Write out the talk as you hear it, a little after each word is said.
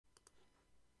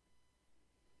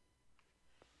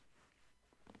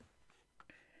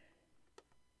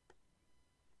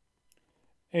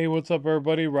Hey, what's up,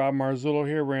 everybody? Rob Marzullo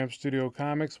here, Ram Studio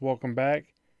Comics. Welcome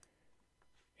back.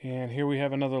 And here we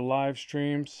have another live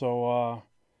stream. So,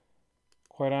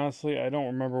 quite honestly, I don't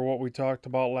remember what we talked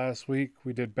about last week.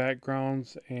 We did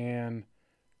backgrounds, and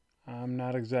I'm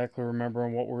not exactly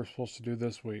remembering what we're supposed to do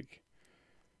this week.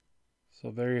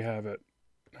 So, there you have it.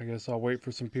 I guess I'll wait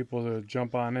for some people to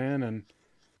jump on in, and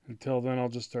until then, I'll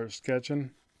just start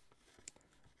sketching.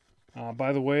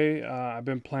 By the way, I've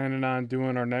been planning on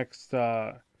doing our next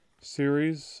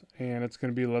series, and it's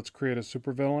going to be Let's Create a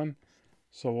Supervillain.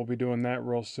 So we'll be doing that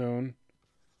real soon.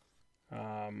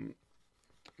 I'm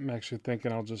actually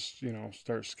thinking I'll just,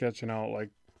 start sketching out like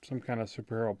some kind of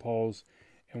superhero pose,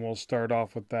 and we'll start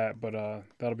off with that. But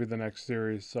that'll be the next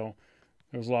series. So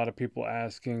there was a lot of people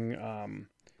asking,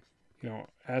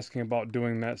 asking about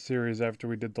doing that series after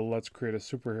we did the Let's Create a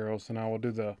Superhero. So now we'll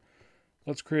do the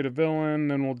Let's Create a Villain,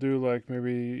 then we'll do like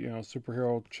maybe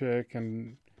superhero chick,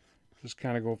 and just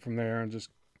kind of go from there. And just,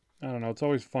 I don't know, it's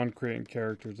always fun creating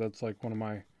characters. That's like one of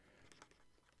my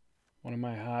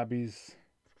hobbies,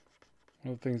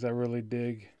 one of the things I really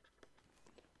dig.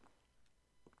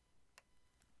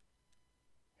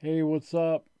 Hey, what's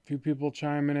up? A few people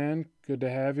chiming in. Good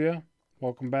to have you.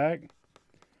 Welcome back.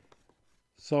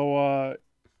 So, I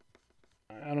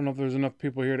don't know if there's enough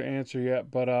people here to answer yet,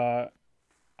 but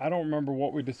I don't remember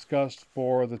what we discussed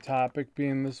for the topic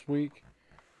being this week,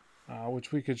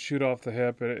 which we could shoot off the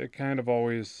hip. It kind of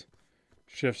always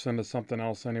shifts into something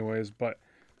else anyways, but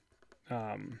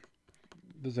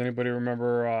does anybody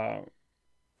remember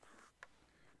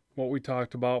what we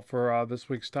talked about for this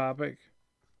week's topic?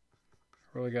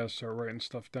 Really got to start writing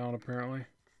stuff down, apparently.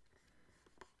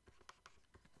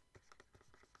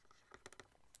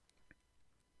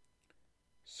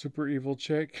 Super evil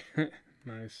chick.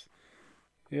 Nice.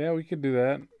 Yeah, we could do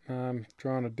that. I'm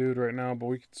drawing a dude right now, but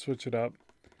we could switch it up.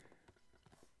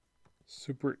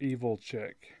 Super evil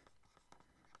chick.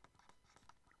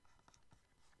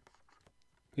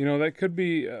 That could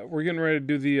be. We're getting ready to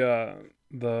do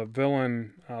the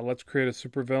villain. Let's create a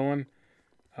super villain.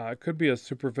 It could be a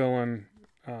super villain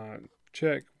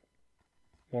chick,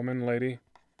 woman, lady.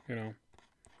 So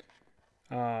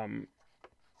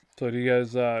do you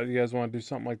guys want to do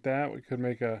something like that? We could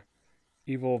make a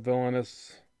evil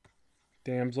villainous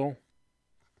damsel.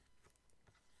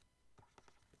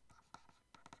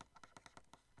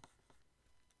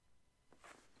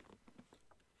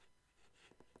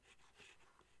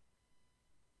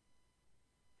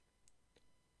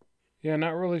 Yeah,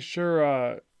 not really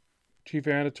sure, Chief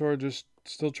Anditor, just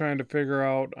still trying to figure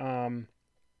out,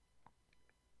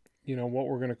 what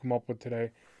we're going to come up with today.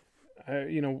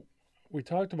 We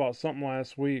talked about something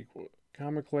last week,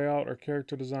 comic layout or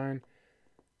character design.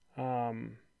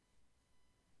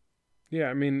 Yeah,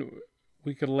 I mean,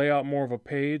 we could lay out more of a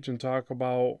page and talk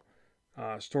about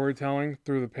storytelling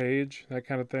through the page, that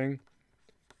kind of thing.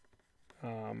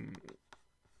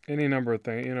 Any number of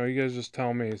things. You guys just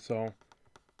tell me. So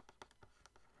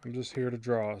I'm just here to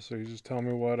draw. So you just tell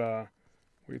me what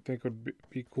you think would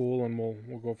be cool, and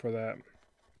we'll go for that.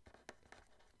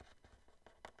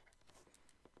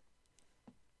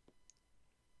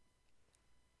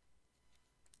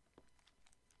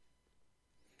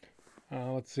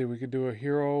 Let's see. We could do a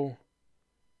hero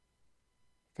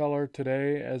feller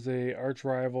today as a arch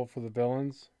rival for the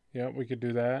villains. Yep, we could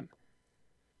do that.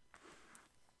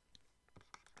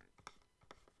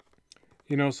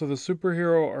 So the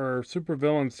superhero or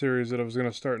supervillain series that I was going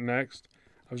to start next,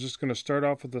 I was just going to start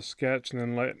off with a sketch and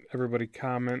then let everybody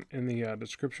comment in the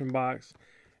description box.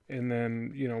 And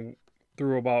then,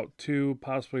 through about 2,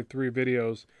 possibly 3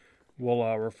 videos, we'll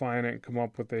refine it and come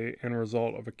up with a end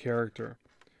result of a character.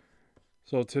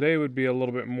 So today would be a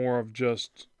little bit more of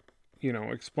just,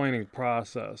 explaining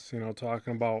process,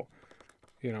 talking about,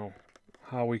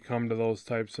 how we come to those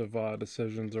types of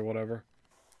decisions or whatever.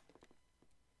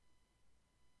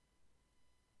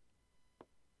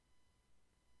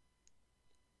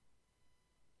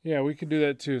 Yeah, we could do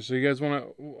that too. So you guys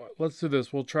want to, let's do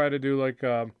this. We'll try to do like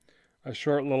a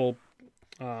short little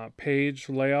page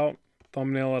layout,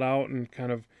 thumbnail it out, and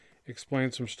kind of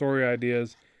explain some story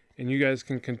ideas. And you guys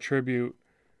can contribute.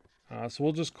 So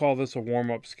we'll just call this a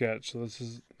warm-up sketch. So this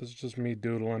is just me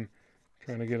doodling,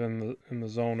 trying to get in the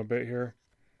zone a bit here.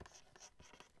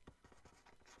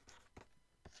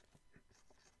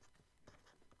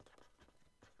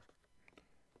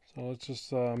 So let's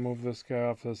just move this guy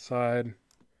off to the side.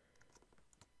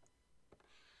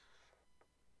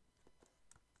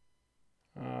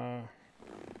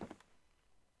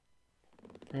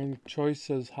 Friend Choice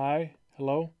says hi.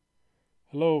 Hello.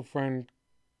 Hello, friend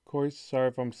Choice. Sorry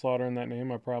if I'm slaughtering that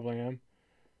name. I probably am.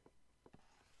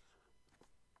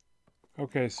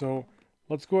 Okay, so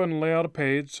let's go ahead and lay out a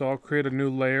page. So I'll create a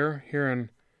new layer here in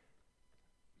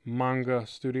Manga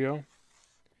Studio.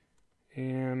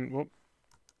 And, whoop,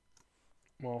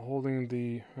 while holding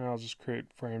the, I'll just create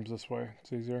frames this way.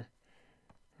 It's easier.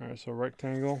 Alright, so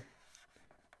rectangle.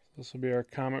 This will be our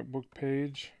comic book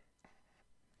page.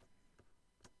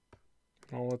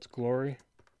 All its glory.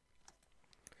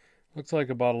 Looks like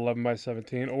about 11 by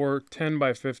 17 or 10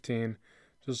 by 15,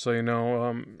 just so you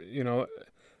know.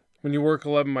 When you work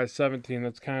 11 by 17,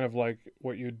 that's kind of like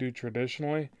what you do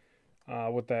traditionally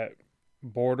with that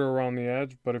border around the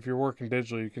edge. But if you're working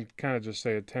digitally, you can kind of just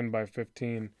say a 10 by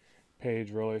 15 page,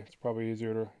 really. It's probably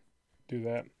easier to do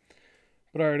that.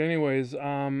 But all right, anyways,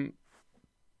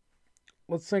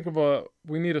 let's think of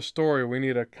we need a story. We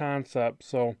need a concept.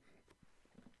 So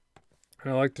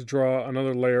I like to draw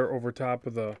another layer over top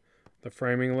of the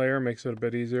framing layer. Makes it a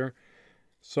bit easier.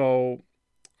 So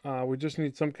we just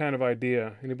need some kind of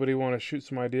idea. Anybody want to shoot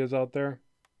some ideas out there?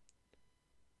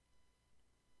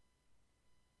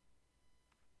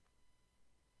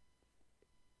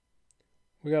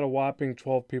 We got a whopping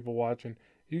 12 people watching.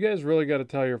 You guys really got to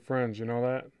tell your friends, you know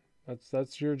that?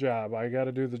 That's your job. I got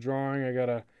to do the drawing. I got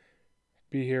to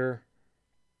be here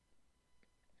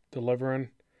delivering.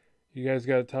 You guys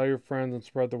got to tell your friends and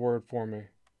spread the word for me.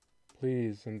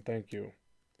 Please and thank you.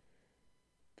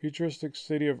 Futuristic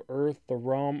city of Earth, the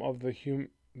realm of the human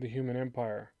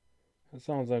empire. That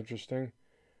sounds interesting.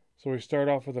 So we start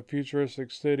off with a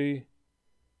futuristic city.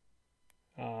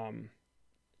 How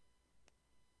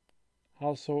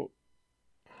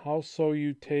so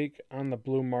you take on the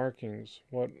blue markings?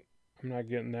 What? I'm not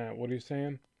getting that. What are you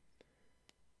saying?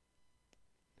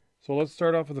 So let's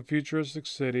start off with a futuristic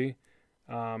city.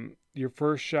 Your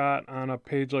first shot on a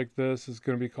page like this is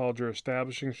going to be called your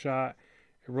establishing shot.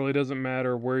 It really doesn't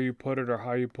matter where you put it or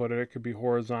how you put it. It could be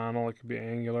horizontal, it could be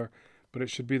angular, but it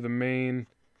should be the main,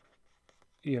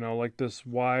 like this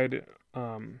wide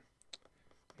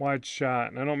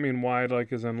shot. And I don't mean wide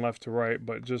like as in left to right,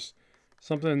 but just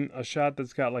a shot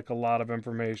that's got like a lot of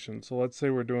information. So let's say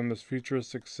we're doing this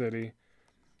futuristic city.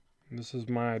 And this is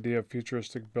my idea of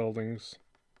futuristic buildings.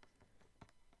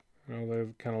 They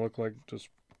kind of look like just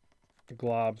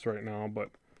globs right now, but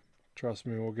trust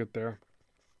me, we'll get there.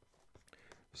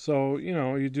 So,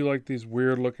 you do like these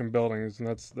weird looking buildings, and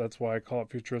that's why I call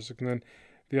it futuristic. And then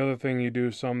the other thing, you do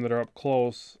some that are up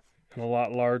close and a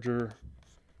lot larger,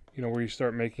 where you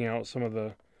start making out some of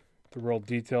the real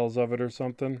details of it or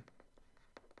something.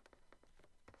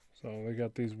 So they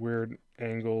got these weird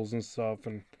angles and stuff,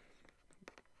 and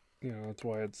that's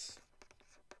why it's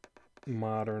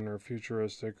modern or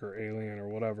futuristic or alien or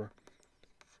whatever.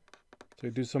 So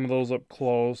you do some of those up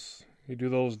close. You do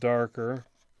those darker.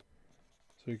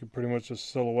 So you can pretty much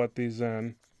just silhouette these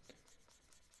in.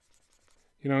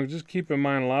 Just keep in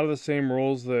mind a lot of the same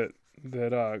rules that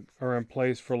are in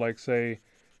place for, like, say,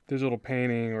 digital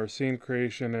painting or scene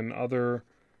creation and other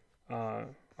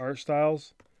art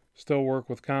styles still work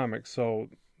with comics. So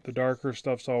the darker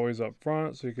stuff's always up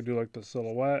front, so you could do like the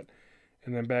silhouette,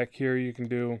 and then back here you can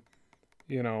do,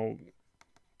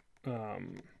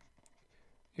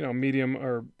 medium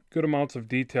or good amounts of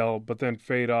detail, but then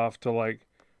fade off to like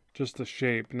just the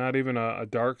shape, not even a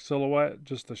dark silhouette,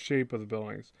 just the shape of the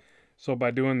buildings. So by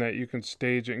doing that, you can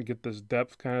stage it and get this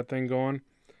depth kind of thing going.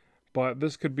 But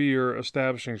this could be your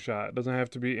establishing shot. It doesn't have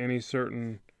to be any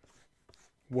certain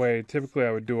way. Typically,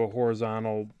 I would do a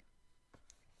horizontal,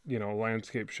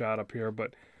 landscape shot up here.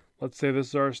 But let's say this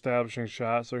is our establishing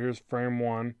shot. So here's frame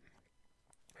one.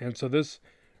 And so this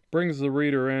brings the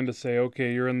reader in to say,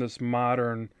 okay, you're in this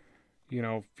modern,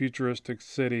 futuristic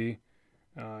city.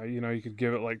 You could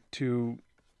give it like two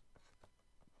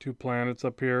planets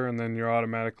up here, and then you're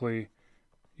automatically,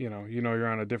 you're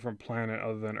on a different planet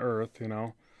other than Earth,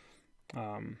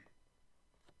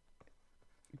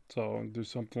 so do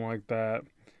something like that,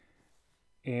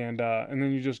 and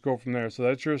then you just go from there. So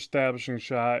that's your establishing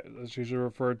shot. That's usually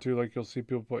referred to, like, you'll see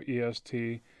people put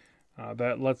EST.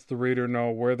 That lets the reader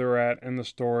know where they're at in the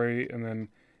story, and then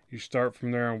you start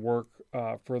from there and work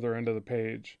further into the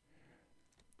page.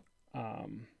 All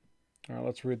right,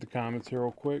 let's read the comments here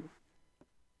real quick.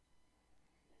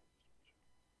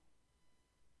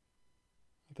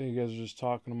 I think you guys are just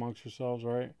talking amongst yourselves,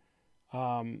 right?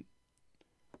 When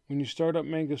you start up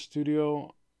Manga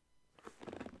Studios,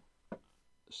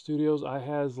 I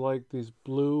has like these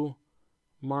blue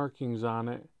markings on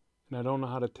it, and I don't know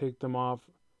how to take them off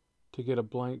to get a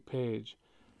blank page.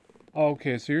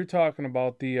 Okay, so you're talking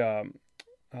about the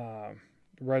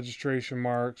registration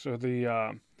marks, or the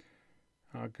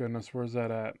oh goodness, where's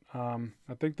that at?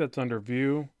 I think that's under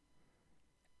View.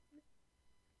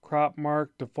 Crop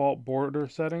mark default border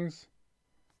settings.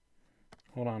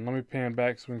 hold on, let me pan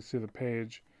back so we can see the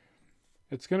page.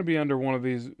 It's going to be under one of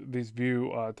these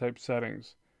view type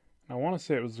settings. I want to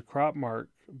say it was the crop mark,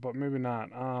 but maybe not.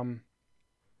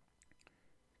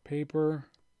 Paper,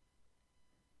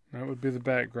 that would be the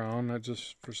background. That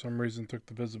just for some reason took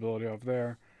the visibility off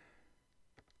there.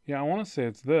 Yeah, I want to say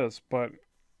it's this, but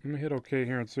let me hit OK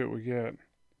here and see what we get.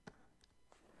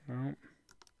 No.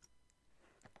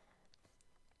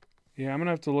 Yeah, I'm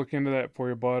gonna have to look into that for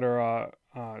you, bud, or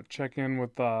check in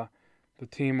with the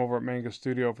team over at Manga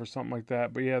Studio for something like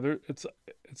that. But yeah,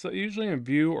 it's usually in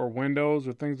View or Windows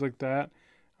or things like that.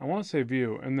 I want to say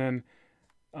View, and then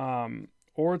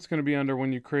or it's going to be under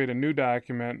when you create a new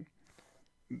document,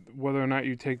 whether or not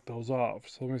you take those off.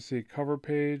 So let me see, cover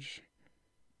page,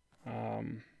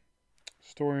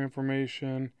 story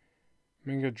information,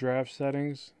 Manga draft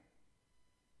settings.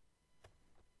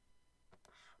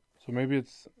 So maybe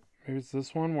it's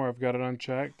this one where I've got it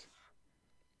unchecked.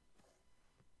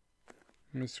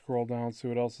 Let me scroll down, see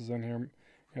what else is in here.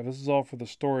 Yeah, this is all for the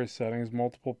story settings,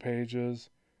 multiple pages.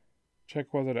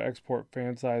 Check whether to export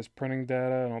fan size printing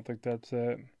data. I don't think that's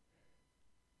it.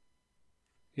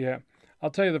 Yeah, I'll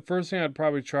tell you, the first thing I'd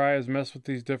probably try is mess with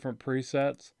these different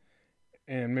presets,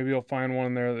 and maybe you'll find one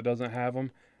in there that doesn't have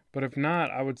them. But if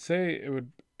not, I would say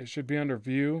it should be under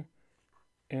View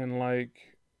and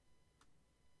like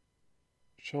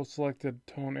show selected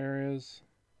tone areas.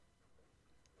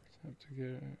 So I have to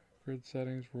get grid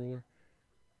settings, ruler.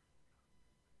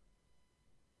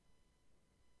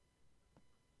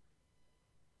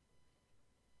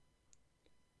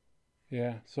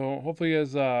 Yeah, so hopefully you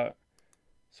guys,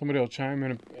 somebody will chime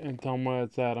in and tell them where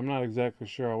it's at. I'm not exactly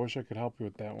sure. I wish I could help you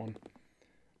with that one.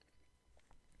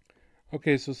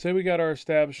 Okay, so say we got our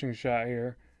establishing shot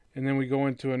here, and then we go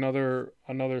into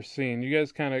another scene. You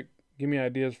guys kind of give me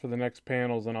ideas for the next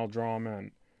panels, and I'll draw them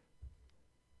in.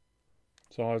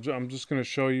 So I'm just going to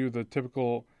show you the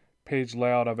typical page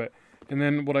layout of it. And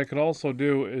then what I could also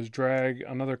do is drag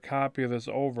another copy of this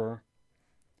over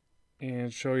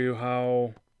and show you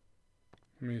how.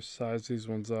 Let me size these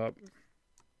ones up.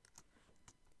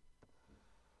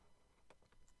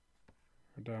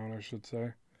 Or down, I should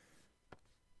say.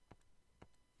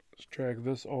 Let's drag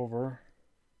this over.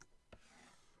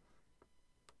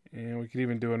 And we could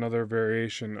even do another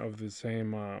variation of the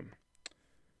same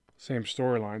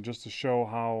storyline, just to show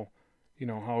how,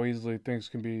 how easily things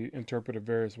can be interpreted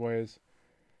various ways.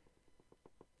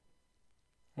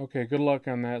 Okay, good luck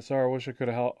on that. Sorry, I wish I could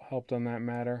have helped on that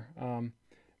matter.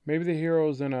 Maybe the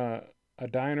hero's in a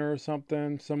diner or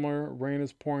something similar. Rain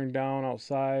is pouring down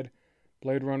outside,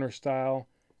 Blade Runner style,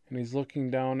 and he's looking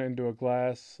down into a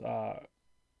glass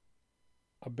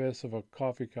abyss of a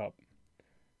coffee cup.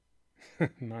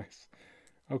 Nice.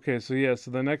 Okay, so yeah, so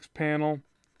the next panel,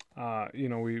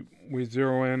 we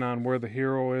zero in on where the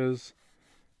hero is,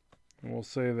 and we'll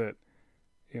say that,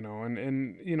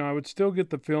 and I would still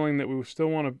get the feeling that we still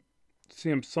want to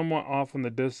see him somewhat off in the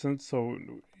distance, so,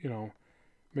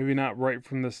 maybe not right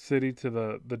from the city to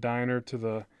the diner to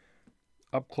the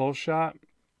up close shot,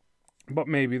 but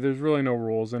maybe. There's really no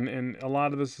rules, and a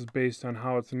lot of this is based on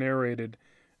how it's narrated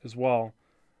as well.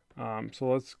 So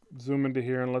let's zoom into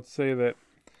here, and let's say that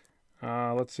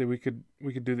we could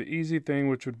do the easy thing,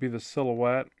 which would be the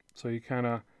silhouette. So you kind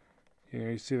of,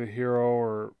 you see the hero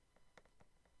or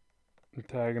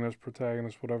antagonist,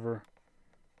 protagonist, whatever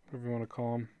you want to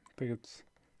call him. I think it's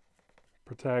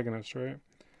protagonist, right?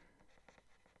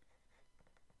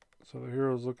 So the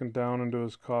hero's looking down into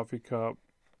his coffee cup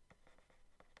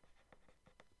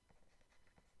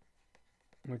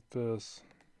like this.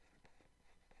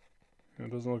 It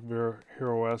doesn't look very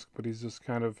hero-esque, but he's just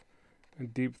kind of in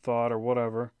deep thought or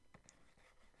whatever.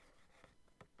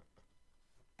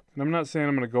 And I'm not saying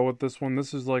I'm going to go with this one.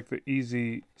 This is like the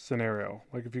easy scenario.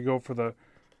 Like if you go for the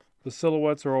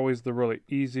silhouettes are always the really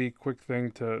easy, quick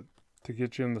thing to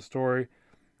get you in the story.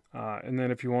 And then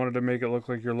if you wanted to make it look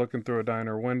like you're looking through a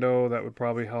diner window, that would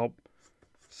probably help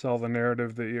sell the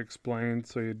narrative that you explained.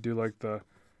 So you'd do like the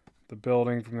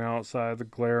building from the outside, the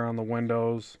glare on the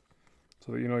windows,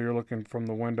 so that you're looking from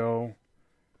the window.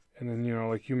 And then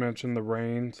like you mentioned, the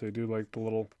rain, so you do like the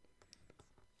little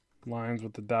lines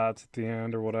with the dots at the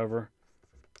end or whatever.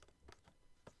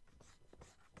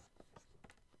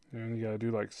 And you gotta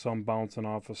do like some bouncing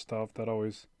off of stuff. That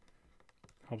always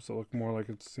helps it look more like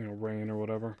it's rain or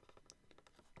whatever.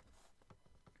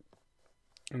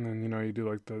 And then you do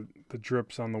like the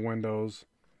drips on the windows,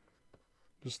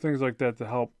 just things like that to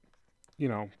help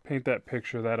paint that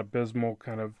picture, that abysmal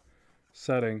kind of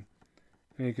setting.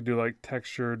 And you could do like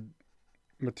textured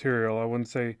material. I wouldn't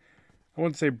say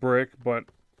brick, but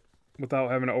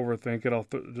without having to overthink it, I'll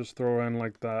just throw in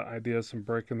like the idea of some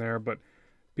brick in there. But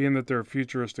being that they're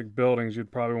futuristic buildings,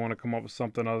 you'd probably want to come up with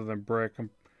something other than brick. I'm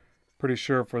pretty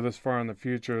sure for this far in the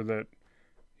future that,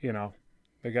 you know,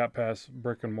 they got past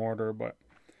brick and mortar. But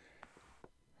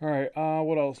all right,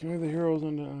 what else? Maybe the heroes,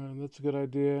 and that's a good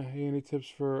idea. Hey, any tips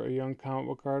for a young comic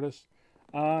book artist?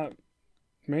 Uh,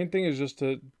 Main thing is just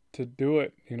to do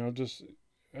it. You know, just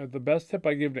the best tip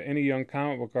I give to any young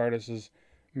comic book artist is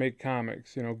make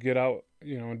comics. You know, get out.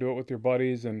 You know, and do it with your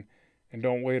buddies, and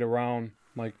don't wait around.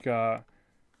 Like the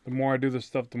more I do this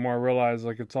stuff, the more I realize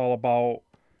like it's all about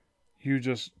you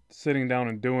just sitting down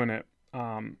and doing it,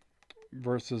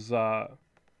 versus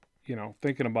you know,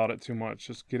 thinking about it too much.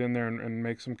 Just get in there and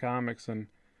make some comics, and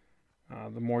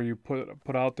the more you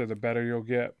put out there, the better you'll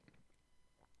get.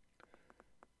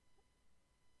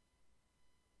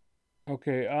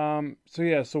 Okay, so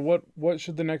yeah, so what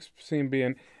should the next scene be?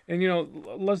 And you know,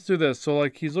 let's do this. So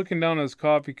like he's looking down at his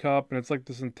coffee cup, and it's like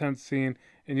this intense scene,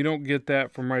 and you don't get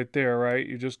that from right there, right?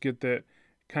 You just get that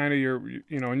kind of you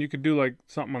know, and you could do like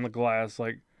something on the glass,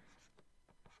 like,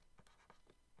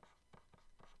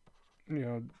 you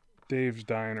know, Dave's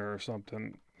Diner or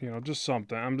something, you know, just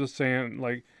something. I'm just saying,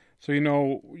 like, so you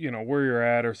know where you're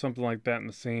at or something like that in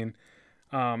the scene.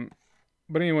 Um,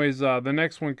 but anyways, the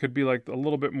next one could be like a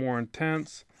little bit more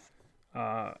intense,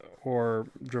 or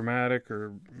dramatic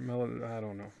or I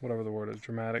don't know, whatever the word is,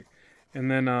 dramatic.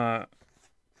 And then,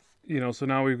 you know, so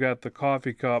now we've got the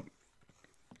coffee cup,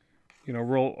 you know,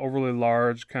 real overly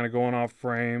large, kind of going off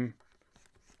frame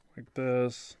like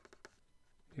this.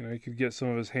 You know, you could get some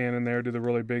of his hand in there, do the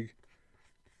really big,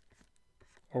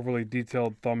 overly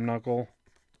detailed thumb knuckle,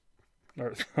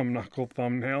 or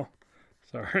thumbnail.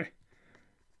 Sorry.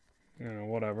 You know,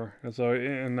 whatever. And so,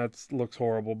 and that looks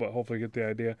horrible, but hopefully you get the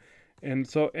idea. And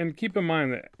so, and keep in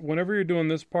mind that whenever you're doing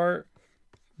this part,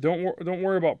 don't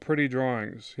worry about pretty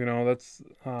drawings. You know, that's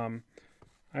I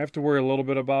have to worry a little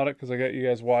bit about it because I got you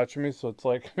guys watching me, so it's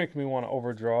like making me want to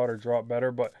overdraw it or draw it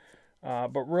better. But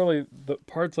really, the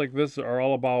parts like this are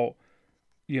all about,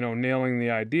 you know, nailing the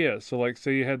idea. So like,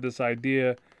 say you had this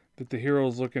idea that the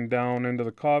hero's looking down into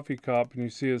the coffee cup and you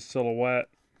see his silhouette,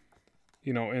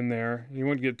 you know, in there. You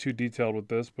wouldn't get too detailed with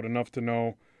this, but enough to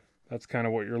know that's kind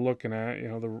of what you're looking at, you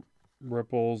know, the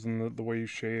ripples and the way you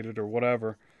shade it or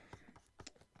whatever,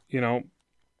 you know.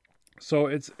 So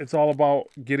it's all about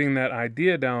getting that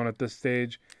idea down at this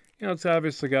stage. You know, it's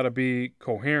obviously got to be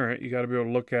coherent. You got to be able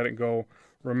to look at it and go,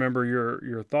 remember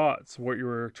your thoughts, what you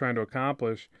were trying to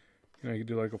accomplish. You know, you could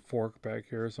do like a fork back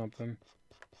here or something.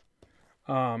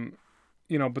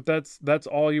 You know, but that's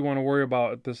all you want to worry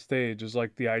about at this stage is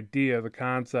like the idea, the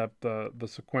concept, the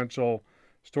sequential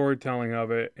storytelling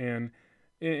of it, and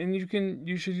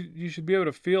you should be able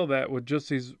to feel that with just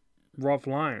these rough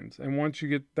lines. And once you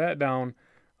get that down,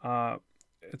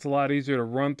 it's a lot easier to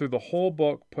run through the whole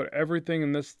book, put everything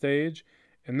in this stage,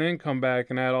 and then come back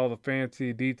and add all the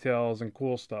fancy details and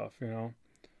cool stuff, you know.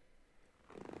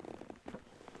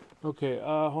 Okay,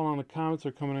 hold on, the comments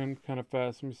are coming in kind of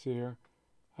fast. Let me see here.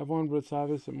 I have one, but it's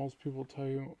obvious that most people tell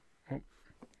you. Oh,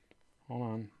 hold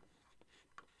on.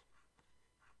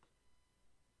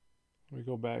 Let me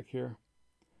go back here.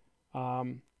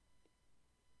 So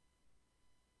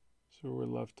we're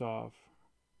left off.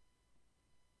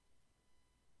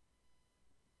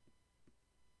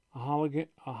 A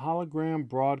hologram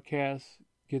broadcast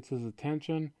gets his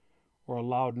attention, or a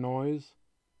loud noise.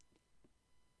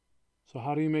 So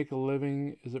how do you make a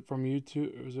living? Is it from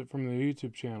YouTube? Or is it from the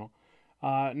YouTube channel?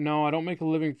 No, I don't make a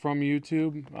living from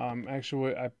YouTube. Actually,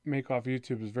 what I make off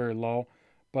YouTube is very low,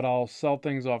 but I'll sell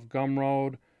things off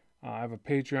Gumroad. I have a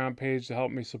Patreon page to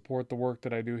help me support the work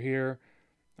that I do here.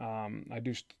 I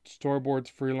do storyboards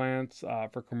freelance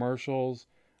for commercials,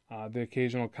 the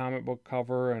occasional comic book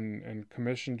cover and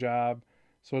commission job.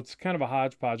 So it's kind of a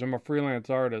hodgepodge. I'm a freelance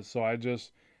artist, so I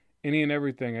just any and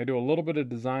everything. I do a little bit of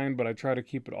design, but I try to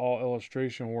keep it all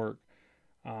illustration work,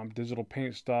 digital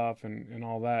paint stuff, and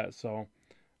all that. So,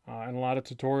 and a lot of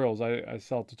tutorials. I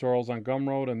sell tutorials on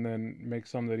Gumroad and then make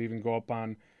some that even go up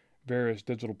on various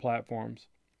digital platforms.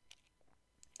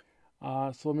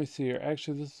 So let me see here.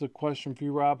 Actually, this is a question for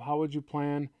you, Rob. How would you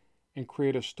plan and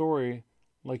create a story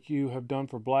like you have done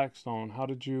for Blackstone? How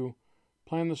did you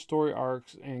plan the story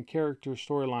arcs and character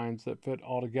storylines that fit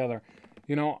all together?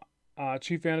 You know,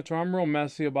 Chief Anatol, I'm real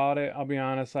messy about it. I'll be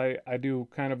honest. I do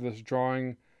kind of this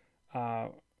drawing,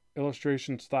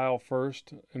 illustration style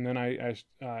first, and then I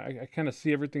kind of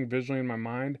see everything visually in my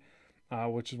mind,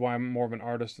 which is why I'm more of an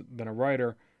artist than a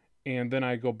writer. And then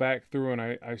I go back through and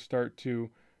I start to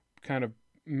kind of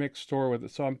mix story with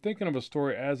it. So I'm thinking of a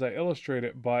story as I illustrate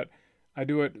it, but I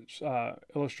do it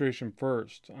illustration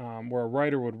first, where a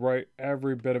writer would write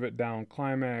every bit of it down,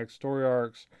 climax, story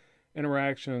arcs,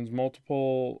 interactions,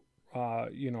 multiple,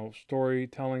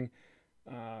 storytelling.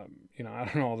 I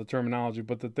don't know all the terminology,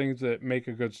 but the things that make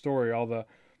a good story, all the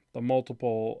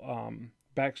multiple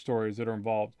backstories that are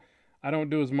involved. I don't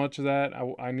do as much of that.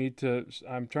 I need to.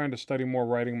 I'm trying to study more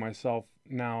writing myself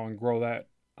now and grow that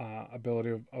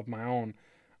ability of my own.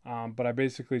 But I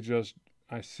basically just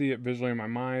I see it visually in my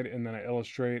mind, and then I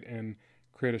illustrate and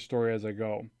create a story as I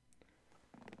go.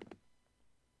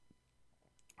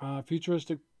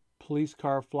 Futuristic police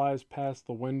car flies past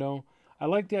the window. I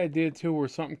like the idea too, where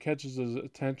something catches his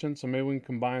attention. So maybe we can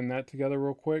combine that together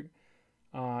real quick.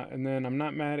 And then I'm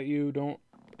not mad at you.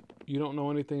 You don't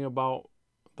know anything about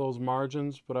those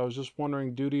margins, but I was just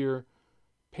wondering, due to your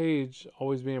page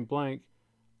always being blank,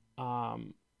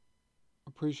 um,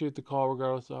 appreciate the call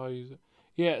regardless of how you use it.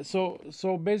 Yeah. So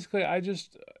basically,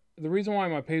 the reason why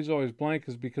my page is always blank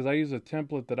is because I use a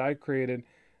template that I created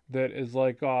that is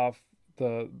like off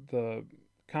the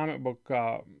comic book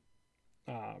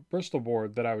Bristol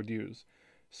board that I would use.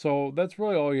 So that's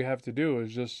really all you have to do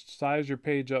is just size your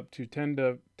page up to 10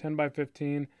 by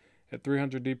 15 at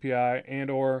 300 dpi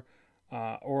or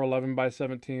 11 by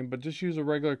 17, but just use a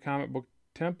regular comic book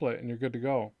template and you're good to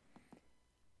go.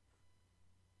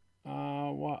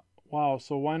 Wow.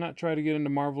 So why not try to get into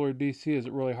Marvel or DC? Is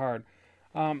it really hard?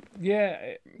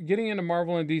 Yeah, getting into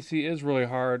Marvel and DC is really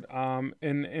hard.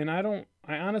 And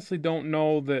I honestly don't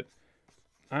know that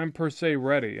I'm per se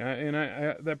ready.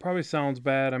 I that probably sounds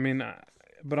bad. I mean,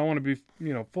 but I want to be,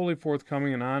 fully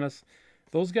forthcoming and honest.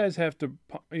 Those guys have to,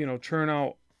 churn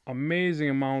out amazing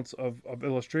amounts of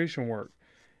illustration work,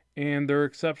 and they're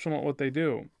exceptional at what they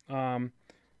do.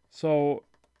 So,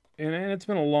 and it's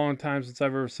been a long time since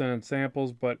I've ever sent in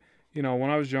samples, but when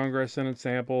I was younger, I sent in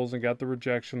samples and got the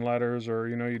rejection letters, or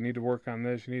you need to work on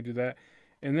this, you need to do that,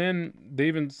 and then they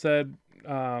even said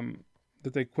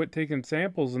that they quit taking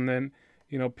samples, and then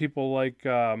people like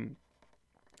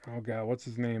oh god, what's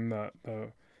his name,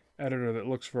 the editor that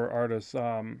looks for artists,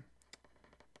 CB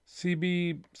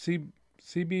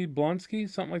Blonsky,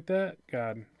 something like that.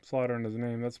 God, slaughtering his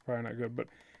name. That's probably not good. But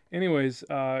anyways,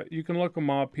 you can look him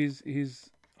up.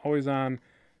 He's always on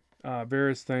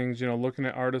various things, looking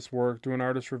at artist work, doing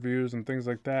artist reviews and things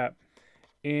like that.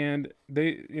 And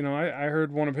they, I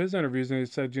heard one of his interviews and he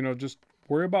said, just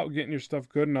worry about getting your stuff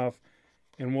good enough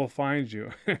and we'll find you.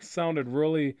 It sounded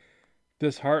really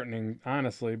disheartening,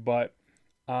 honestly, but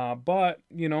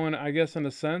and I guess in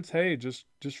a sense, hey, just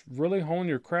really hone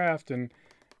your craft and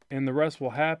the rest will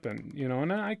happen,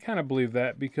 and I kind of believe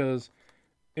that because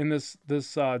in this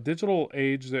digital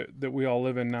age that we all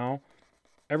live in now,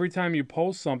 every time you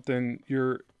post something,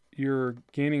 you're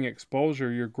gaining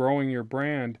exposure, you're growing your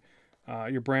brand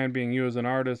being you as an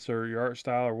artist or your art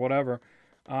style or whatever.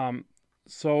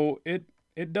 So it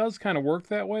does kind of work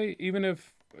that way, even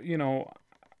if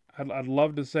I'd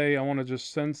love to say I want to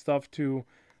just send stuff to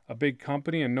a big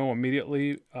company and know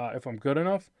immediately if I'm good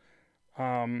enough.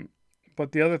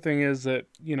 But the other thing is that,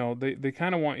 they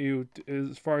kind of want you,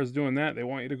 as far as doing that, they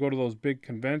want you to go to those big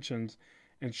conventions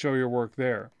and show your work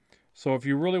there. So if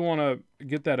you really want to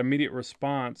get that immediate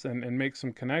response and make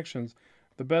some connections,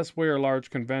 the best way are large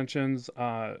conventions.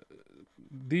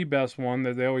 The best one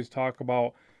that they always talk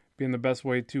about being the best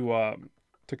way to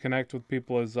connect with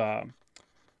people is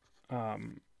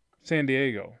San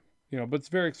Diego. But it's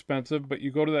very expensive. But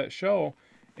you go to that show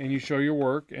and you show your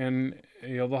work, and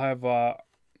they'll have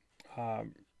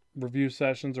review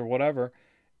sessions or whatever,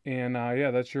 and yeah,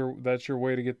 that's your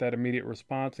way to get that immediate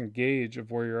response and gauge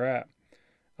of where you're at.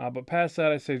 But past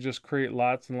that, I say just create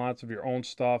lots and lots of your own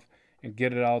stuff and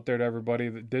get it out there to everybody.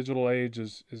 The digital age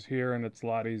is here, and it's a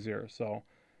lot easier. So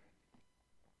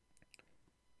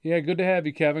yeah, good to have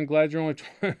you, Kevin. Glad you're only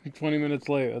 20 minutes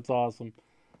late. That's awesome.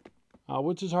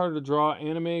 Which is harder to draw,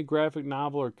 anime, graphic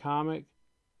novel, or comic?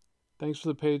 Thanks for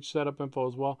the page setup info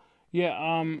as well.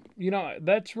 Yeah,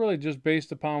 that's really just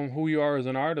based upon who you are as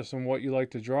an artist and what you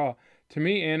like to draw. To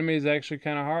me, anime is actually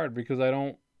kind of hard because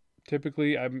I'm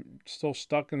still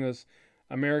stuck in this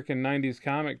American 90s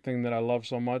comic thing that I love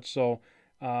so much. So,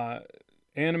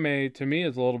 anime to me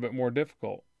is a little bit more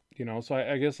difficult, so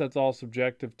I guess that's all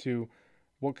subjective to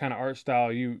what kind of art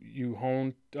style you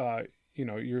hone,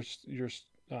 your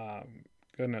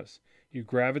goodness, you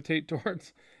gravitate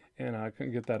towards, and I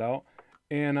couldn't get that out.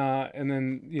 And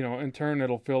then, in turn,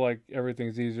 it'll feel like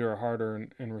everything's easier or harder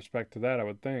in respect to that, I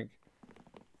would think.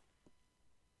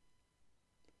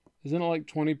 Isn't it like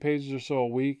 20 pages or so a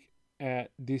week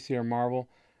at DC or Marvel?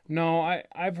 No,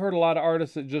 I've heard a lot of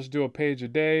artists that just do a page a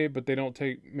day, but they don't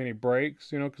take many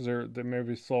breaks, because they're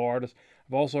maybe slow artists.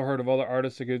 I've also heard of other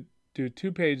artists that could do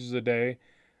 2 pages a day,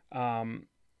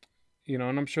 you know,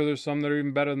 and I'm sure there's some that are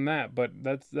even better than that, but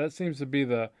that seems to be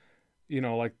the, you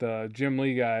know, like the Jim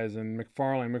Lee guys and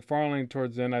McFarlane. McFarlane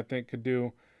towards the end, I think, could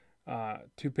do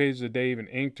 2 pages a day, even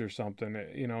inked or something.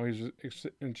 You know, he's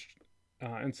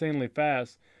insanely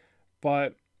fast.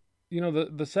 But you know,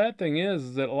 the sad thing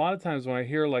is that a lot of times when I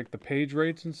hear like the page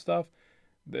rates and stuff,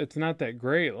 it's not that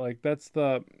great. Like that's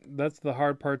the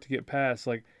hard part to get past.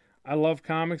 Like I love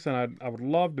comics and I would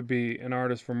love to be an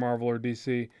artist for Marvel or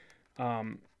DC.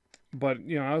 Um, but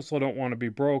you know, I also don't want to be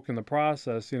broke in the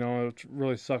process. You know, it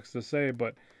really sucks to say,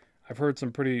 but I've heard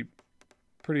some pretty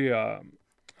uh,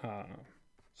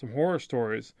 some horror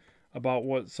stories about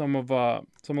what some of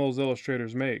those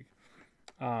illustrators make.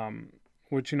 Um,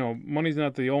 which you know, money's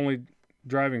not the only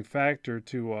driving factor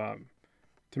to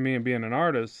me and being an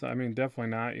artist. I mean,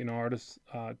 definitely not. You know, artists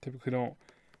typically don't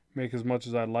make as much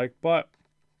as I'd like, but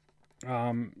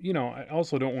you know, I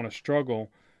also don't want to struggle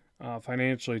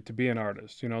financially to be an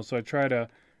artist. You know, so I try to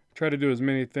do as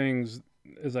many things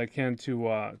as I can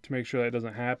to make sure that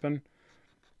doesn't happen.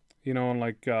 You know, and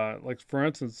like for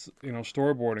instance, you know,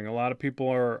 storyboarding. A lot of people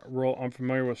are real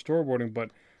unfamiliar with storyboarding,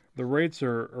 but the rates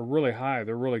are really high.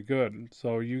 They're really good.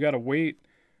 So you got to wait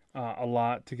a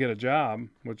lot to get a job,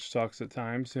 which sucks at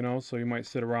times, you know. So you might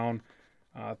sit around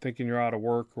thinking you're out of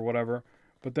work or whatever,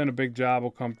 but then a big job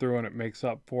will come through and it makes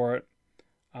up for it.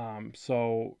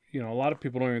 So you know, a lot of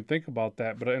people don't even think about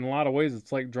that, but in a lot of ways,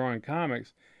 it's like drawing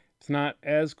comics. It's not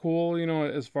as cool, you know,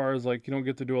 as far as like you don't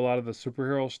get to do a lot of the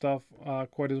superhero stuff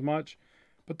quite as much,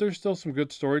 but there's still some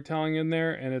good storytelling in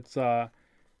there, and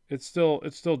it's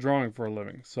still drawing for a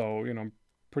living. So you know, I'm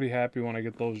pretty happy when I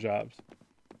get those jobs.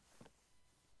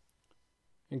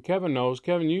 And Kevin knows.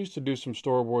 Kevin, you used to do some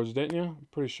storyboards, didn't you? I'm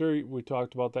pretty sure we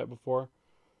talked about that before.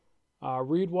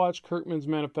 Watch Kirkman's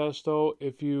Manifesto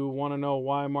if you want to know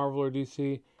why Marvel or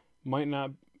DC might not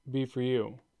be for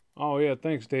you. Oh yeah,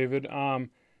 thanks, David.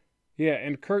 Yeah,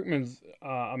 and Kirkman's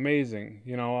amazing.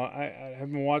 You know, I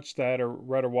haven't watched that or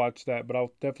read or watched that, but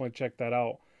I'll definitely check that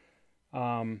out.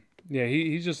 Yeah,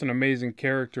 he's just an amazing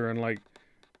character, and like,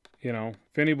 you know,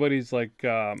 if anybody's like,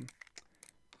 oh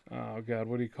God,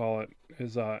 what do you call it?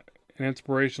 Is an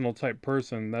inspirational type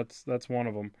person. That's one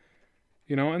of them.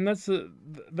 You know, and that's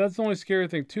the only scary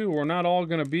thing too. We're not all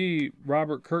gonna be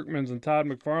Robert Kirkmans and Todd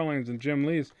McFarlane's and Jim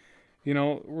Lee's. You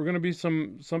know, we're gonna be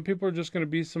some people are just gonna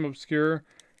be some obscure,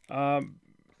 um,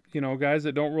 you know, guys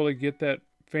that don't really get that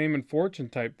fame and fortune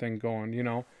type thing going. You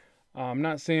know, I'm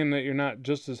not saying that you're not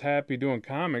just as happy doing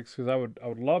comics because I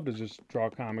would love to just draw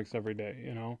comics every day.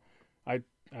 You know, I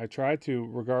I try to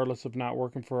regardless of not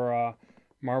working for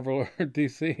Marvel or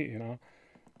DC. You know,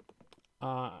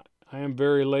 I am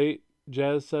very late.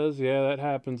 Jazz says, yeah, that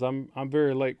happens. I'm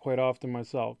very late quite often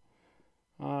myself.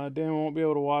 Damn, I won't be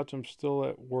able to watch. I'm still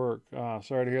at work.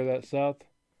 Sorry to hear that, Seth.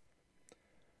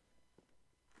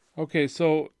 Okay,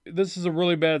 so this is a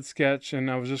really bad sketch, and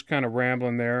I was just kind of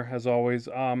rambling there, as always.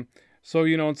 So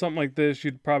you know, in something like this,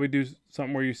 you'd probably do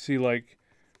something where you see like,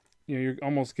 you know, you're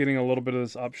almost getting a little bit of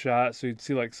this upshot, so you'd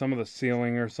see like some of the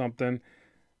ceiling or something,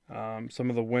 some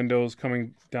of the windows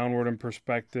coming downward in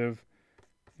perspective.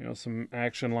 You know, some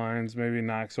action lines. Maybe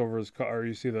knocks over his car. Or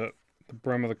you see the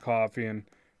brim of the coffee, and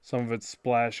some of it's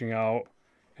splashing out,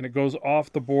 and it goes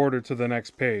off the border to the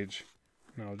next page.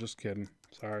 No, just kidding.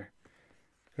 Sorry.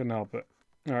 Couldn't help it.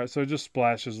 All right, so it just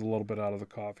splashes a little bit out of the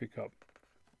coffee cup.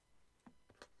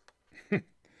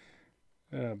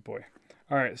 Oh boy.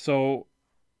 All right, so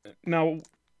now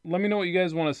let me know what you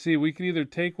guys want to see. We could either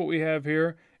take what we have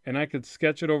here and I could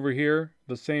sketch it over here,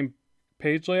 the same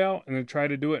page layout, and then try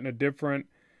to do it in a different,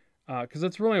 because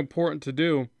it's really important to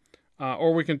do,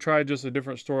 or we can try just a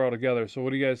different story altogether. So what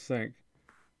do you guys think?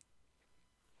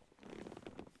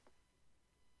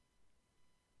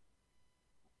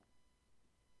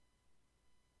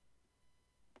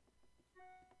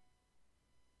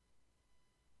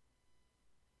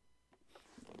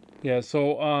 Yeah,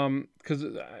 so because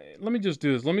let me just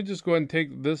do this. Let me just go ahead and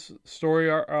take this story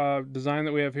design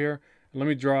that we have here, and let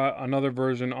me draw another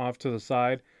version off to the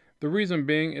side. The reason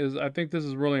being is I think this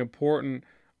is really important.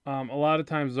 A lot of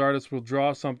times artists will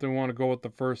draw something, we want to go with the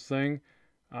first thing,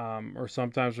 or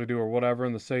sometimes we do or whatever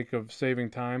in the sake of saving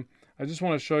time. I just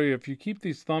want to show you if you keep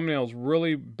these thumbnails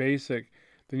really basic,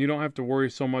 then you don't have to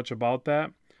worry so much about that.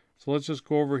 So let's just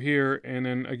go over here, and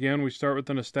then again we start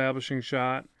with an establishing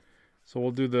shot. So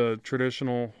we'll do the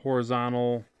traditional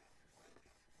horizontal,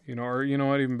 you know, or you know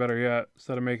what, even better yet,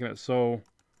 instead of making it so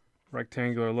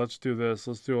rectangular, let's do this.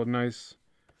 Let's do a nice,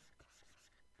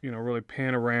 you know, really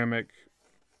panoramic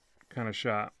kind of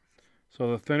shot.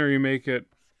 So the thinner you make it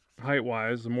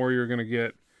height-wise, the more you're going to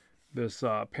get this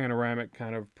panoramic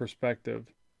kind of perspective.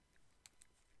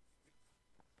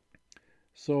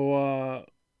 So,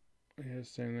 yeah,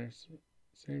 same there.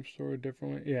 Same story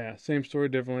differently. Yeah, same story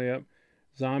differently. Yep.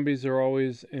 Zombies are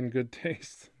always in good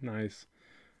taste. Nice.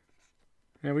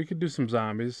 Yeah, we could do some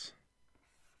zombies.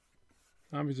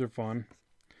 Zombies are fun.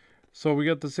 So we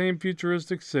got the same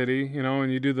futuristic city, you know,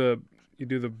 and you do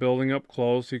the building up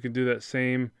close. You can do that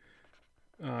same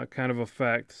kind of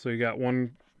effect. So you got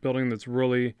one building that's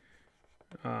really,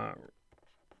 uh,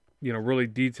 you know, really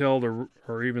detailed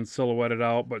or even silhouetted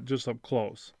out, but just up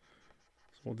close.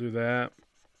 So we'll do that.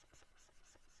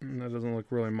 And that doesn't look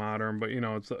really modern, but you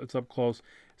know, it's up close.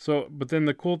 So, but then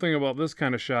the cool thing about this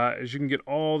kind of shot is you can get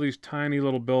all these tiny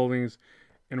little buildings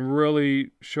and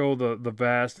really show the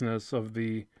vastness of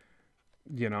the,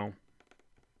 you know,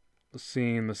 the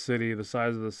scene, the city, the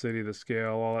size of the city, the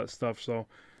scale, all that stuff. So,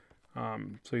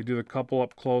 so you do the couple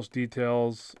up close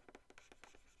details.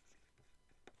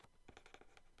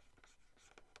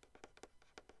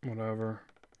 Whatever.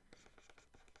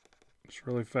 It's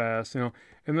really fast, you know.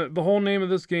 And the whole name of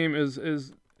this game is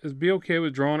be okay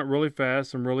with drawing it really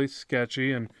fast and really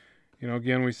sketchy. And you know,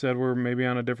 again, we said we're maybe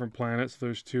on a different planet. So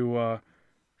there's two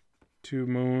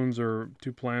moons or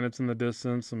two planets in the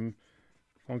distance, and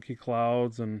funky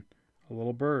clouds and a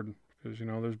little bird, because you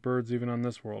know there's birds even on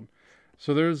this world.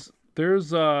 So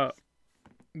there's our,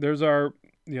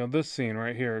 you know, this scene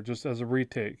right here just as a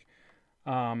retake.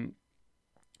 Um,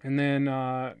 and then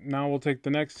now we'll take the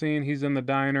next scene. He's in the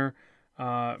diner.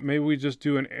 Maybe we just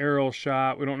do an aerial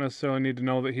shot. We don't necessarily need to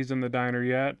know that he's in the diner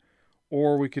yet,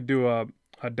 or we could do a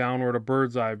downward, a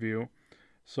bird's eye view.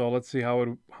 So let's see how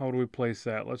do we place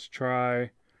that. Let's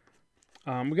try.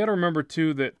 We got to remember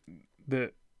too that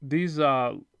these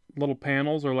little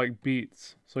panels are like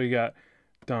beats. So you got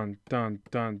dun dun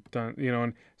dun dun, you know,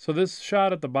 and so this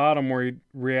shot at the bottom where he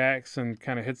reacts and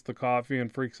kind of hits the coffee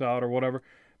and freaks out or whatever,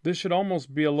 this should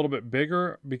almost be a little bit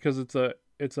bigger because it's a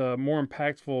more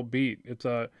impactful beat. It's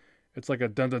like a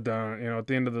dun dun dun, you know, at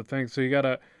the end of the thing. So you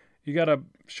gotta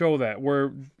show that.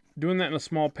 Where doing that in a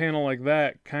small panel like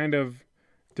that kind of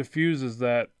diffuses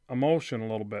that emotion a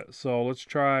little bit. So let's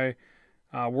try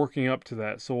working up to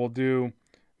that. So we'll do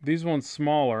these ones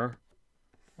smaller,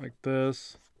 like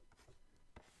this,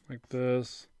 like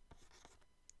this.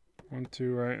 1,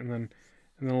 2, right, and then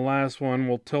the last one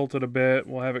we'll tilt it a bit.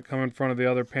 We'll have it come in front of the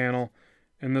other panel,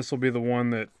 and this will be the one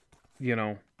that, you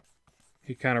know,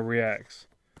 he kind of reacts.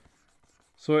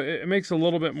 So it makes a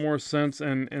little bit more sense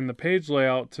in the page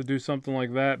layout to do something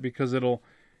like that, because it'll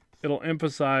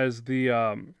emphasize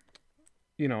the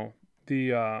you know,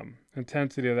 the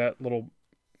intensity of that little,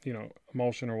 you know,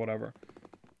 emotion or whatever.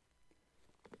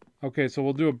 Okay, so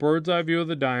we'll do a bird's eye view of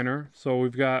the diner. So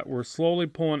we're slowly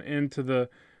pulling into the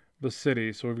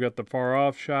city. So we've got the far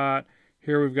off shot.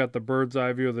 Here we've got the bird's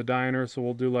eye view of the diner. So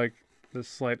we'll do like this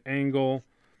slight angle.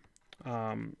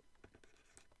 You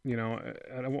know,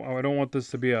 I don't want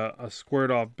this to be a squared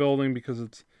off building because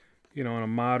it's, you know, in a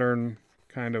modern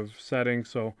kind of setting.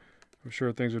 So I'm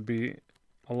sure things would be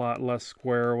a lot less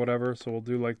square or whatever. So we'll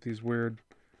do like these weird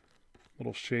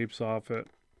little shapes off it.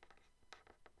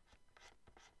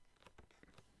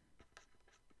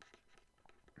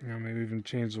 You know, maybe even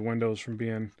change the windows from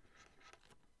being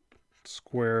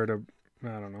square to,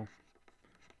 I don't know.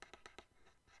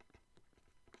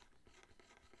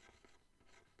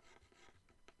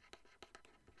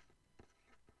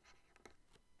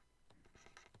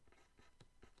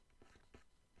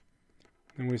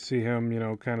 And we see him, you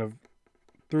know, kind of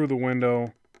through the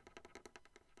window,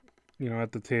 you know,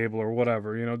 at the table or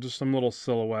whatever, you know, just some little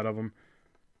silhouette of him.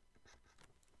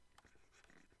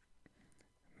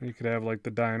 You could have like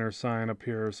the diner sign up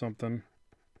here or something.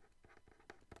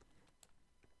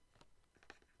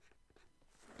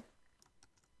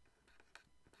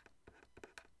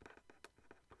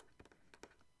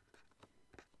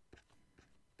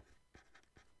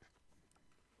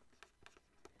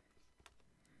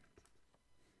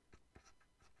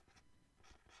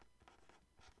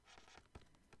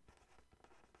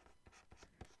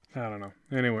 I don't know.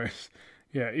 Anyways,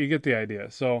 yeah, you get the idea.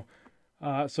 So,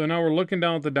 so now we're looking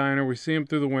down at the diner. We see him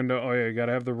through the window. Oh yeah, you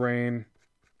gotta have the rain.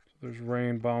 So there's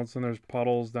rain bouncing. There's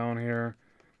puddles down here.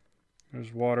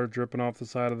 There's water dripping off the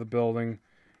side of the building.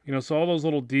 You know, so all those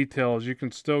little details you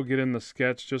can still get in the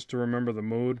sketch just to remember the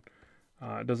mood.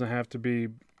 It doesn't have to be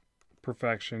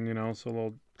perfection, you know. So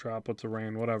little droplets of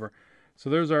rain, whatever. So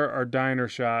there's our diner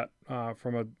shot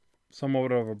from a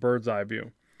somewhat of a bird's eye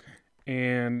view.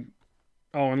 And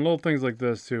oh, and little things like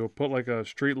this too. Put like a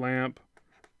street lamp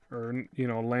or, you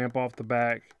know, lamp off the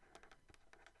back.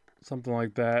 Something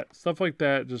like that. Stuff like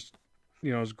that just,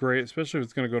 you know, is great, especially if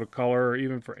it's going to go to color or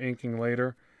even for inking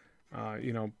later.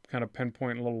 You know, kind of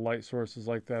pinpoint little light sources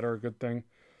like that are a good thing.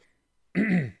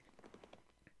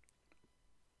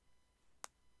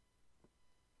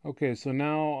 Okay, so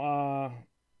now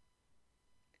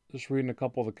just reading a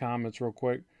couple of the comments real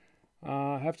quick.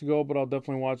 I have to go, but I'll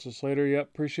definitely watch this later. Yep,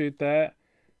 appreciate that.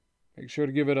 Make sure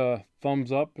to give it a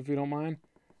thumbs up if you don't mind.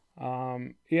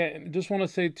 Yeah, and just want to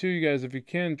say too, you guys, if you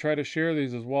can, try to share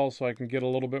these as well so I can get a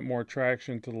little bit more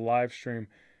traction to the live stream.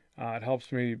 It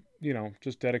helps me,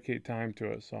 just dedicate time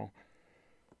to it. So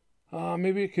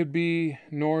maybe it could be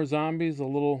Nor Zombies, a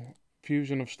little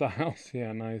fusion of styles.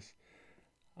 Yeah, nice.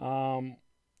 Um,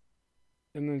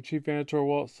 and then Chief Antor,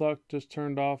 well, it sucked. Just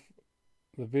turned off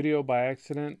the video by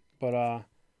accident, but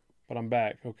I'm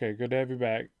back. Okay, good to have you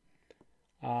back.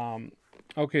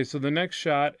 Okay, so the next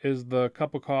shot is the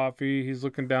cup of coffee. He's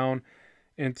looking down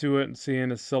into it and seeing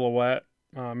his silhouette.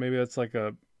 Maybe that's like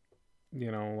a,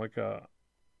 like a,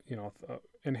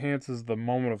 enhances the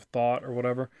moment of thought or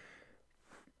whatever.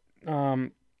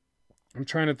 I'm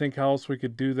trying to think how else we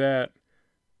could do that.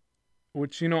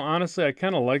 Which, honestly, I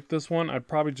kind of like this one. I'd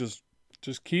probably just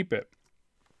keep it.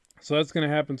 So that's going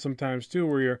to happen sometimes too,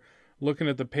 where you're looking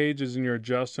at the pages and you're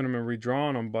adjusting them and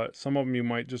redrawing them. But some of them you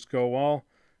might just go, well,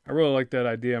 I really like that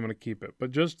idea. I'm going to keep it.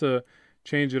 But just to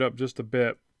change it up just a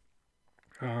bit,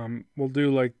 we'll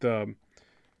do like we'll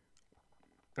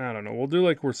do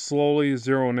like we're slowly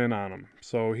zeroing in on him.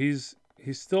 So he's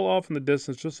still off in the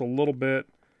distance just a little bit,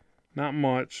 not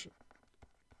much,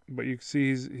 but you can see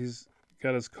he's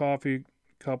got his coffee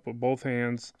cup with both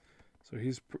hands. So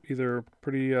he's either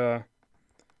pretty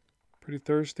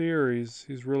thirsty or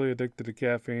he's really addicted to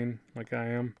caffeine like I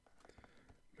am.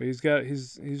 But he's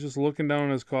just looking down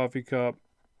at his coffee cup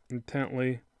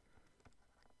intently.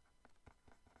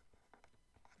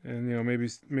 And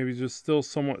maybe just still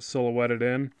somewhat silhouetted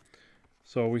in.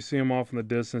 So we see him off in the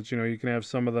distance. You can have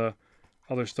some of the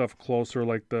other stuff closer,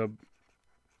 like the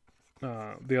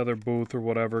other booth or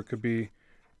whatever could be,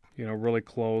 really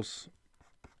close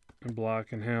and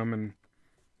blocking him. And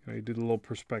you do the little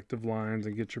perspective lines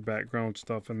and get your background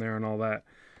stuff in there and all that.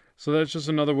 So that's just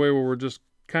another way where we're just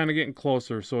kind of getting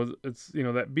closer. So it's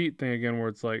that beat thing again, where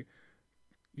it's like,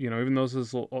 even though this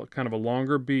is kind of a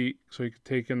longer beat, so you could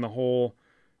take in the whole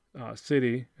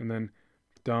city, and then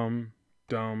dum,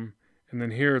 dum, and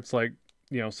then here it's like,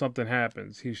 something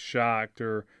happens. He's shocked,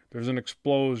 or there's an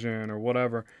explosion, or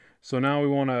whatever. So now we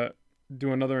want to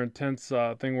do another intense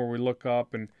thing where we look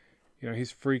up, and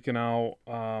he's freaking out.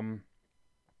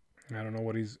 I don't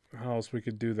know how else we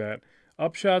could do that.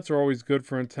 Up shots are always good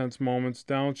for intense moments.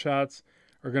 Down shots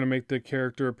are going to make the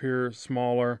character appear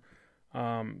smaller.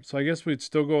 So I guess we'd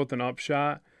still go with an up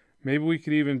shot. Maybe we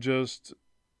could even just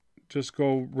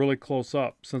go really close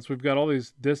up. Since we've got all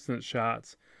these distance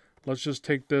shots, let's just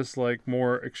take this like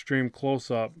more extreme close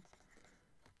up,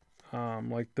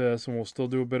 like this, and we'll still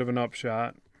do a bit of an up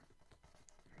shot.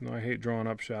 I hate drawing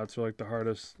up shots. They're like the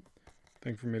hardest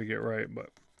thing for me to get right, but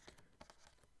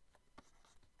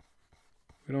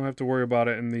we don't have to worry about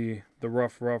it in the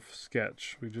rough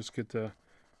sketch. We just get to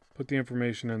put the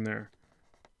information in there.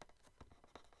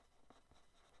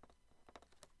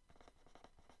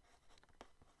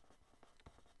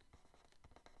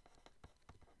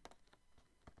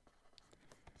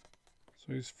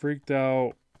 So he's freaked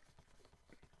out.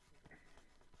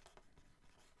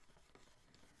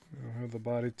 I'll have the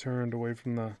body turned away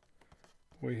from the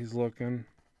way he's looking.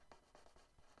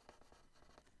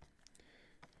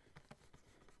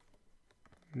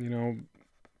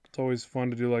 It's always fun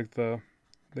to do like the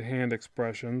hand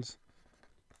expressions.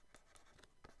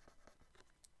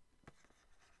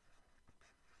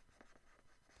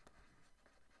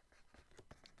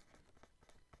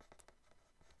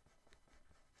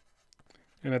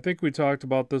 And I think we talked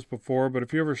about this before, but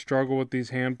if you ever struggle with these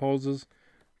hand poses,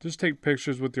 just take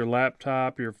pictures with your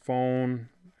laptop, your phone,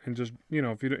 and just,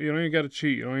 if you don't even got to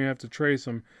cheat, you don't even have to trace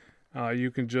them.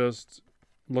 You can just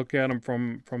look at them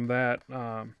from that.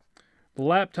 The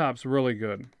laptop's really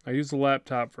good. I use the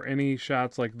laptop for any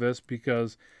shots like this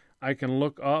because I can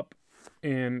look up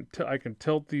and I can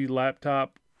tilt the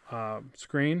laptop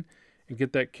screen and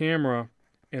get that camera,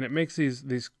 and it makes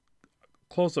these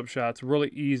close-up shots really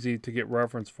easy to get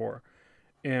reference for.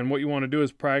 And what you want to do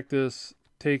is practice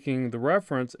taking the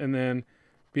reference and then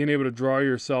being able to draw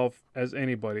yourself as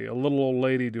anybody. A little old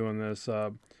lady doing this,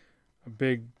 a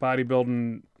big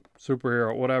bodybuilding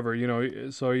superhero, whatever,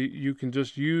 so you can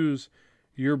just use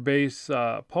your base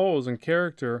pose and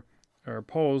character, or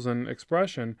pose and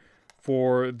expression,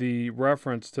 for the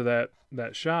reference to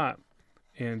that shot,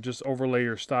 and just overlay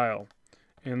your style.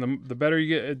 And the better you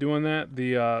get at doing that,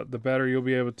 the better you'll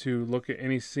be able to look at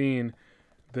any scene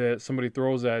that somebody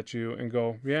throws at you and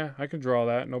go, yeah, I can draw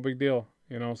that, no big deal.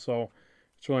 So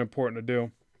it's really important to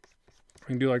do. You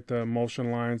can do like the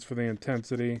motion lines for the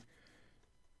intensity.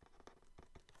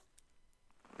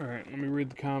 All right, let me read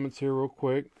the comments here real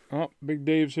quick. Oh, Big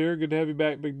Dave's here. Good to have you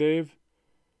back, Big Dave.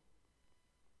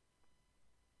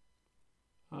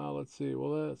 Let's see.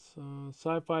 Well, that's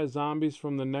sci-fi zombies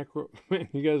from the Necro. Man,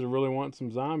 you guys really want some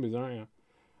zombies, aren't you?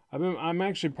 I'm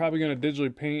actually probably gonna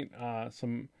digitally paint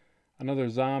another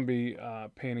zombie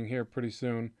painting here pretty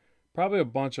soon. Probably a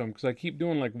bunch of them because I keep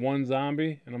doing like one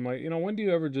zombie, and I'm like, when do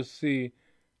you ever just see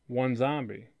one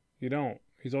zombie? You don't.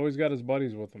 He's always got his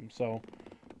buddies with him. So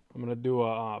I'm gonna do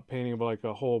a painting of like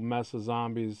a whole mess of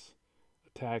zombies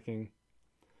attacking.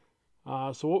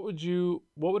 So what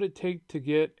would it take to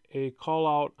get a call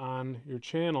out on your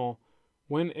channel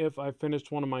when if I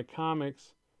finished one of my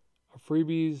comics? A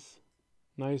freebies,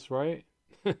 nice, right?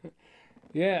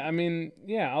 Yeah, I mean,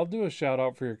 yeah, I'll do a shout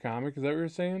out for your comic. Is that what you're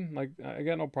saying? Like, I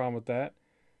got no problem with that.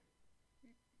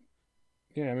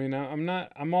 Yeah, I mean,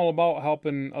 I'm all about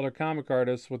helping other comic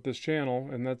artists with this channel,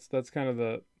 and that's kind of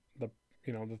the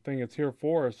the thing it's here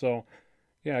for. So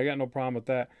yeah, I got no problem with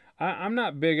that. I'm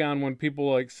not big on when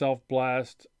people like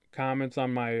self-blast comments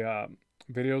on my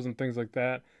videos and things like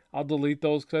that. I'll delete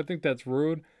those because I think that's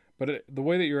rude. But the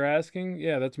way that you're asking,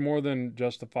 yeah, that's more than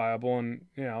justifiable. And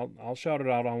yeah, I'll shout it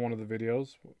out on one of the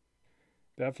videos.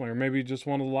 Definitely. Or maybe just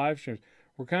one of the live streams.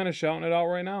 We're kind of shouting it out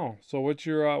right now. So what's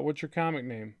your comic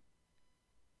name?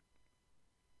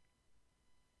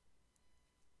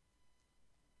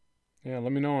 Yeah,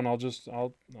 let me know and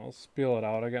I'll spiel it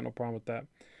out. I got no problem with that.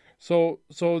 So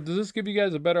does this give you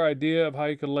guys a better idea of how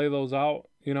you could lay those out,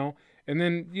 And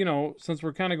then, since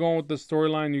we're kind of going with the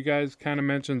storyline, you guys kind of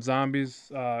mentioned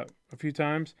zombies a few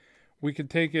times. We could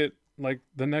take it like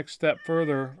the next step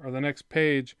further or the next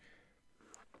page.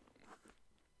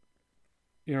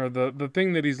 The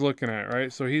thing that he's looking at,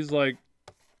 right? So he's like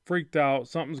freaked out,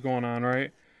 something's going on,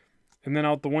 right? And then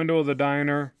out the window of the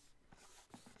diner,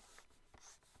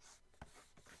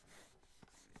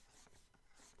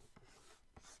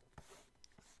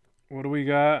 what do we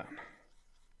got?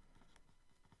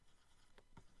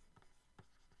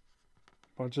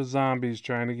 Bunch of zombies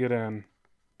trying to get in.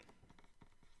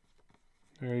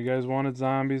 There, you guys wanted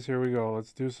zombies? Here we go.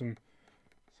 Let's do some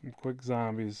quick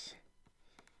zombies.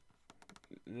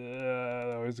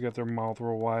 They always got their mouth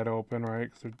real wide open, right?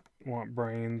 Because they want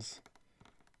brains.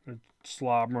 They're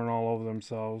slobbering all over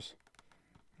themselves.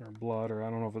 Or blood, or I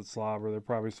don't know if it's slobber. They're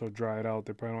probably so dried out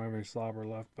they probably don't have any slobber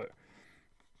left, but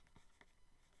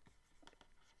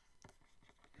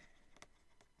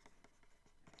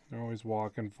they're always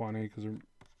walking funny because they're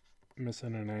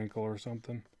missing an ankle or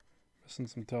something. Missing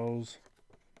some toes.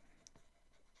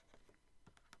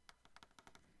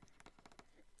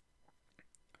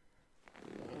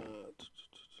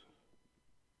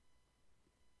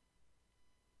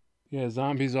 Yeah,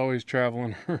 zombies always travel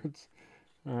in herds.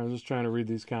 I'm just trying to read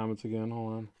these comments again.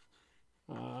 Hold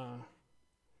on.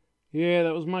 Yeah,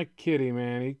 that was my kitty,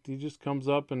 man. He just comes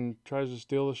up and tries to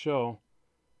steal the show.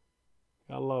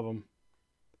 I love him.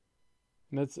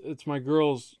 And it's my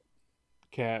girl's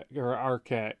cat, or our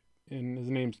cat, and his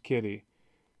name's Kitty.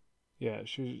 Yeah,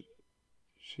 she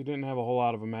didn't have a whole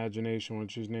lot of imagination when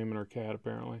she's naming her cat,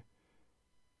 apparently.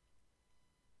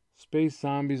 Space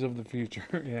zombies of the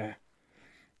future. Yeah.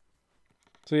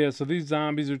 So these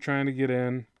zombies are trying to get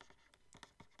in.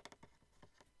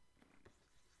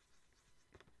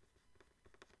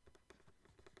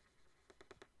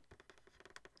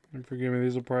 And forgive me,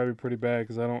 these will probably be pretty bad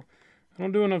because I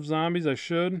don't do enough zombies. I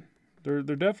should. They're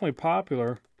definitely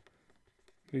popular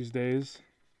these days.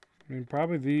 I mean,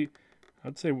 probably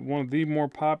I'd say one of the more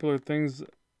popular things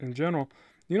in general.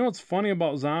 You know what's funny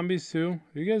about zombies too?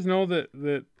 You guys know that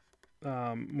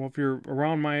well, if you're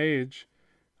around my age,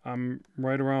 I'm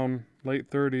right around late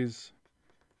 30s,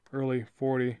 early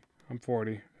 40. I'm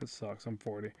 40. It sucks. I'm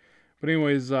 40. But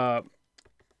anyways, yeah,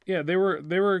 they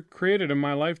were created in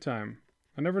my lifetime.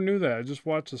 I never knew that. I just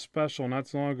watched a special not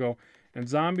so long ago, and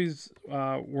zombies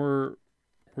were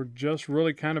just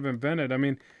really kind of invented. I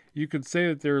mean, you could say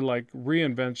that they're like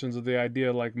reinventions of the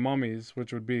idea, like mummies,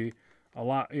 which would be a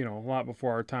lot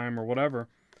before our time or whatever.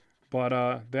 But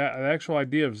the actual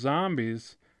idea of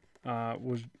zombies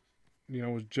was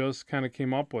just kind of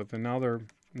came up with, and now they're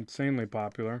insanely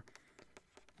popular.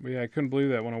 But yeah, I couldn't believe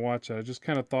that when I watched that. I just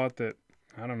kind of thought that,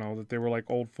 I don't know, that they were like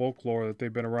old folklore, that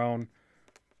they've been around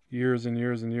years and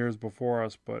years and years before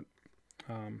us, but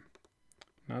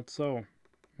not so.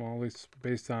 Well, at least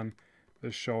based on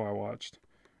this show I watched.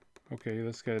 Okay,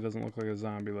 this guy doesn't look like a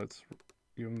zombie. Let's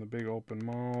give him the big open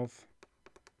mouth.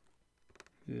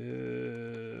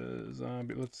 Yeah,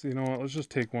 zombie. You know what? Let's just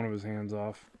take one of his hands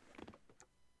off.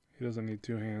 He doesn't need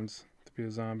two hands to be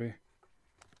a zombie.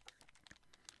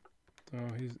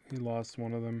 Oh, he lost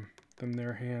one of them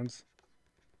their hands.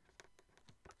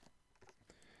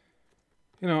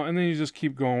 You know, and then you just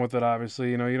keep going with it,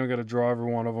 obviously. You know, you don't got to draw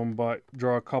every one of them, but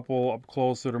draw a couple up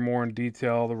close that are more in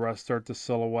detail. The rest start to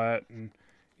silhouette, and,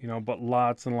 you know, but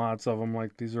lots and lots of them.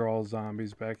 Like, these are all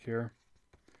zombies back here.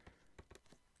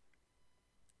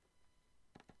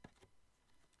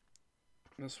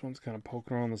 This one's kind of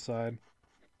poking around the side.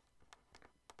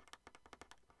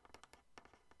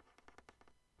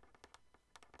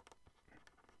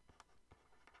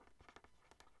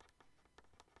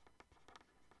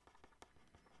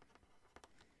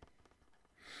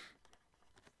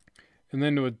 And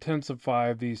then to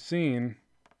intensify the scene,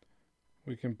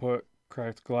 we can put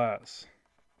cracked glass.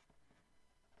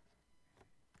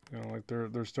 You know, like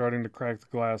they're starting to crack the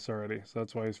glass already, so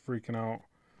that's why he's freaking out.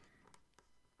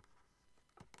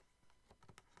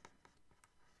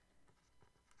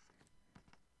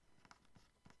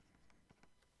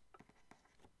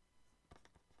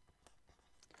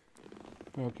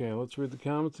 Okay, let's read the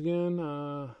comments again.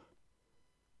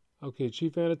 Okay,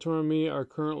 Chief Editor and me are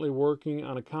currently working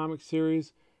on a comic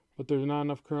series, but there's not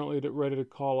enough currently ready to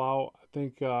call out. I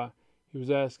think he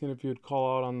was asking if you would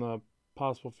call out on the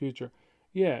possible future.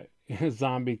 Yeah,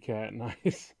 zombie cat,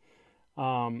 nice.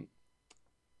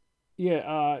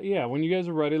 Yeah, when you guys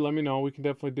are ready, let me know. We can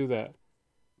definitely do that.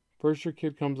 First your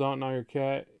kid comes out, now your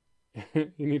cat.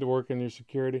 You need to work on your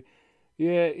security.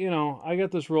 Yeah, you know, I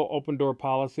got this real open door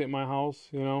policy at my house.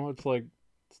 You know, it's like,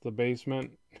 it's the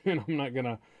basement, and I'm not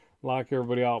gonna lock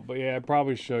everybody out. But yeah, I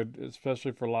probably should,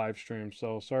 especially for live streams.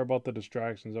 So sorry about the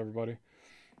distractions, everybody.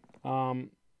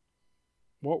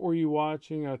 What were you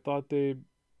watching? I thought they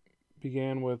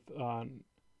began with,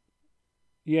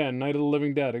 yeah, Night of the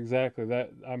Living Dead. Exactly.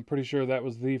 That, I'm pretty sure that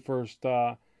was the first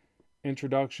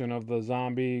introduction of the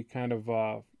zombie kind of,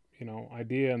 you know,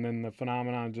 idea, and then the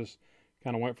phenomenon just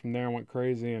kind of went from there and went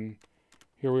crazy, and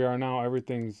here we are now.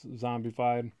 Everything's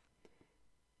zombified.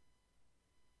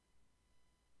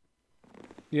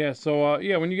 Yeah, so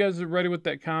yeah, when you guys are ready with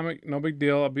that comic, no big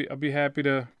deal. I'll be happy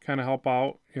to kind of help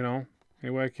out, you know,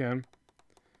 any way I can.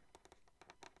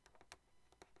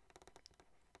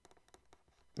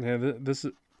 Yeah, this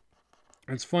is,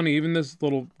 it's funny. Even this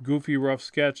little goofy, rough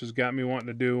sketch has got me wanting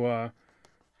to do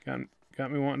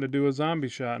got me wanting to do a zombie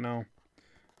shot now.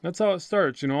 That's how it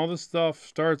starts. You know, all this stuff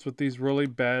starts with these really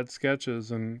bad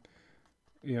sketches, and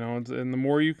you know, and the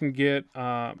more you can get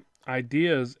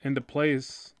ideas into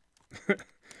place,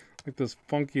 like this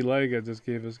funky leg I just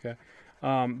gave this guy.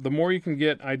 The more you can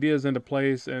get ideas into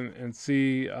place and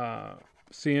see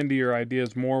into your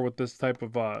ideas more with this type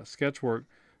of sketch work,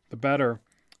 the better.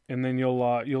 And then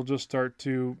you'll just start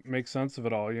to make sense of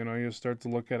it all. You know, you'll start to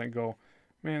look at it and go,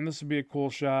 man, this would be a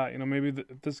cool shot. You know, maybe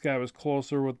if this guy was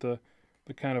closer with the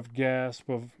kind of gasp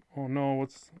of, oh no,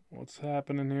 what's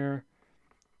happening here?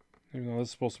 Even though this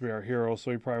is supposed to be our hero,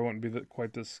 so he probably wouldn't be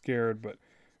quite this scared, but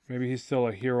maybe he's still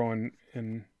a hero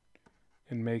in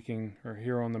making, or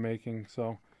hero in the making.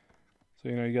 So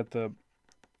you know, you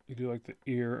do like the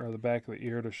ear, or the back of the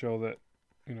ear, to show that,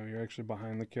 you know, you're actually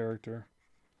behind the character.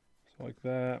 So like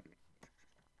that.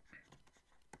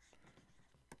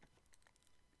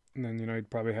 And then, you know, you'd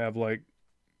probably have like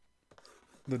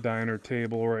the diner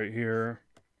table right here,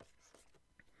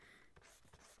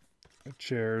 the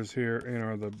chairs here, you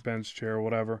know, or the bench chair, or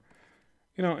whatever.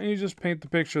 You know, and you just paint the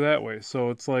picture that way.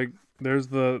 So it's like, there's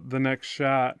the next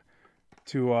shot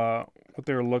to what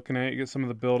they were looking at. You get some of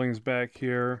the buildings back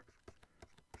here.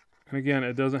 And again,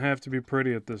 it doesn't have to be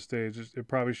pretty at this stage. It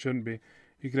probably shouldn't be.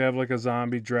 You could have like a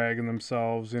zombie dragging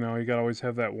themselves. You know, you gotta always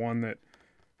have that one that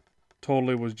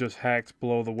totally was just hacked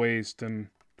below the waist, and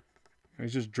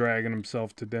he's just dragging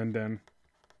himself to Den.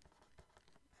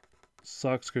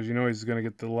 Sucks because you know he's gonna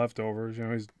get the leftovers. You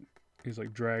know, he's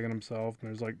like dragging himself, and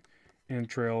there's like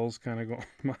entrails kind of going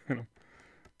behind him.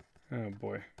 Oh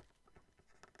boy.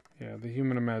 Yeah, the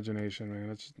human imagination, man.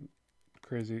 It's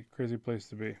crazy place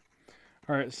to be.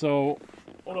 All right, so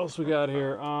what else we got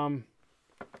here?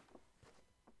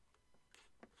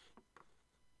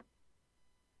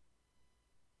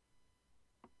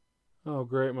 Oh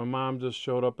great, my mom just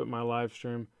showed up at my live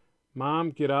stream. Mom,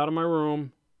 get out of my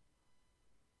room.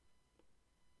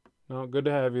 No, good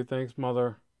to have you. Thanks,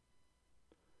 mother.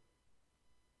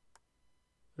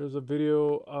 There's a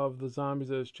video of the zombies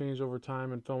that has changed over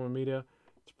time in film and media.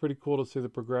 It's pretty cool to see the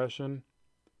progression.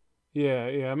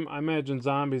 Yeah, I imagine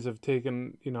zombies have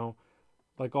taken, you know,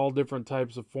 like all different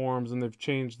types of forms, and they've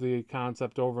changed the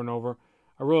concept over and over.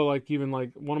 I really like, even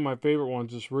like one of my favorite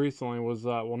ones just recently was,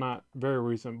 well, not very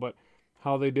recent, but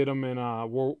how they did them in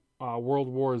World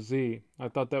War Z. I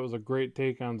thought that was a great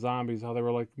take on zombies, how they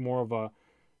were like more of a,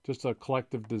 just a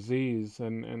collective disease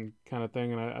and kind of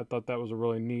thing. And I thought that was a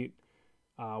really neat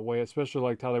way, especially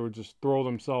like how they would just throw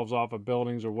themselves off of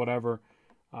buildings or whatever,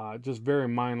 just very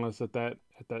mindless at that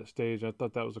stage. I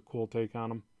thought that was a cool take on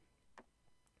them.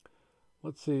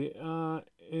 Let's see, and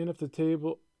if the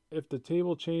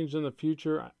table changed in the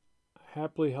future, I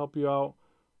happily help you out.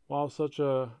 Wow, such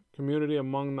a community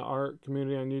among the art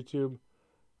community on YouTube.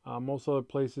 Most other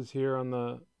places here on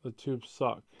the tube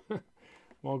suck.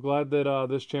 Well, glad that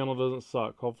this channel doesn't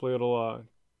suck. Hopefully it'll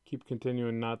keep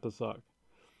continuing not to suck.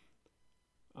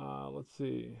 Let's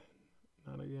see.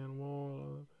 Not again.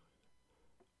 Whoa.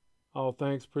 Oh,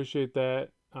 thanks. Appreciate that.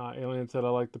 Alien said I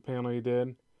like the panel you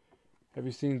did. Have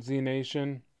you seen Z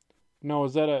Nation? No,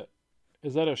 is that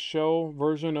a show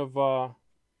version of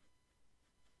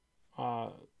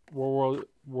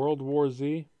World War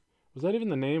Z? Was that even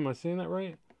the name? Am I saying that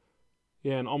right?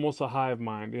 Yeah, and Almost a Hive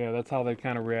Mind. Yeah, that's how they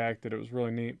kind of reacted. It was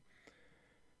really neat.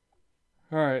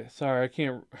 All right, sorry, I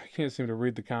can't seem to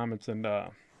read the comments and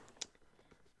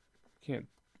can't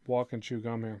walk and chew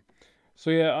gum here. So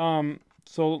yeah,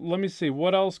 so let me see.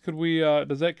 What else could we?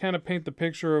 Does that kind of paint the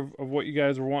picture of what you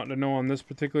guys were wanting to know on this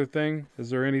particular thing?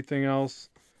 Is there anything else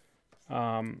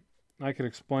I could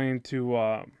explain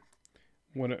to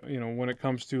when it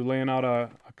comes to laying out a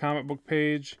comic book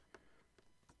page?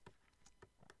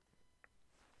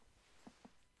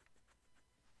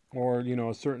 Or,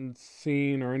 a certain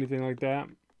scene or anything like that.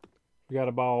 We got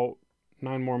about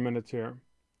 9 more minutes here.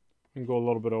 We can go a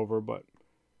little bit over, but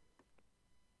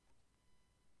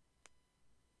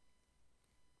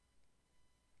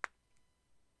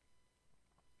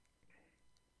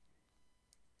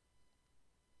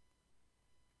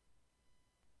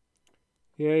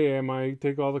yeah, Mike,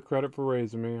 take all the credit for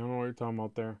raising me. I don't know what you're talking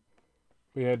about there.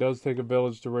 But yeah, it does take a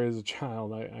village to raise a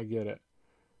child. I get it.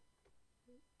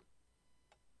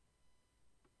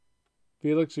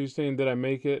 Felix, are you saying, did I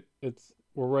make it?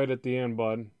 We're right at the end,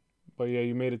 bud. But yeah,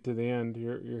 you made it to the end.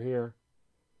 You're here.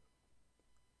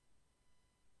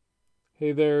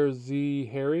 Hey there, Z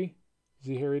Harry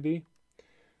D.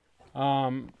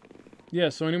 Yeah,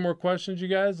 so any more questions, you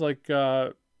guys? Like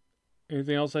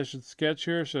anything else I should sketch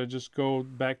here? Should I just go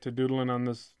back to doodling on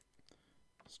this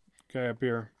guy up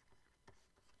here?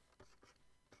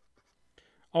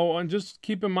 Oh, and just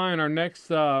keep in mind our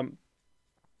next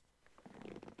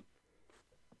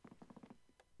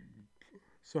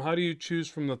so how do you choose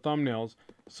from the thumbnails?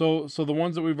 So the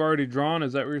ones that we've already drawn,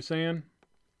 is that what you're saying?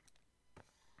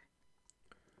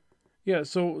 Yeah,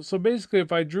 so basically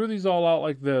if I drew these all out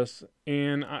like this,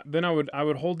 and then I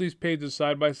would hold these pages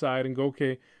side by side and go,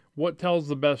 okay, what tells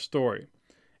the best story?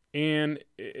 And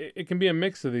it can be a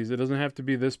mix of these. It doesn't have to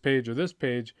be this page or this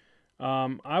page.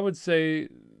 I would say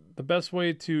the best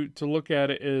way to look at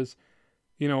it is,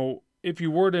 if you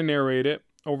were to narrate it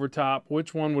over top,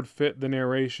 which one would fit the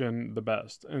narration the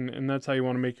best? And that's how you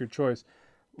want to make your choice.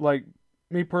 Like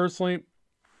me personally,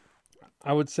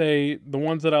 I would say the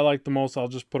ones that I like the most, I'll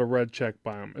just put a red check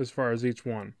by them as far as each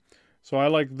one. So I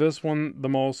like this one the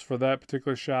most for that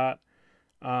particular shot.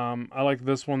 I like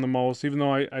this one the most, even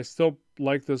though I still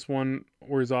like this one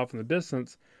where he's off in the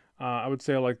distance. I would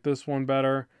say I like this one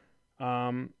better.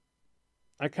 I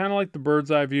kind of like the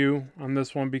bird's eye view on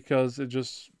this one because it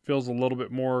just feels a little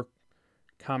bit more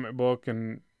comic book,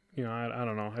 and I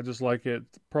don't know. I just like it.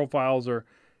 Profiles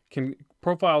can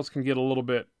get a little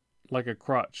bit like a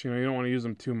crutch. You don't want to use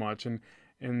them too much, and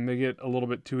they get a little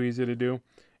bit too easy to do.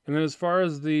 And then as far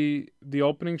as the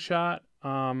opening shot,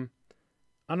 I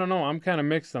don't know. I'm kind of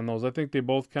mixed on those. I think they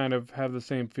both kind of have the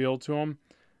same feel to them.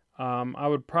 I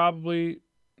would probably,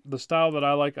 the style that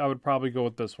I like, I would probably go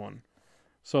with this one.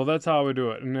 So that's how I would do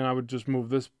it. And then I would just move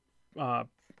this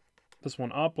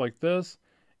one up like this,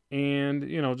 and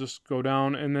just go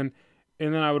down, and then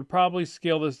I would probably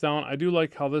scale this down. I do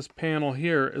like how this panel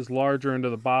here is larger into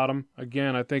the bottom.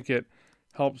 Again, I think it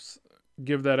helps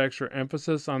give that extra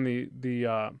emphasis on the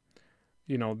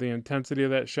intensity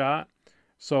of that shot.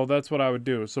 So that's what I would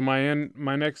do. So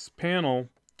my next panel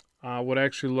would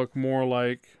actually look more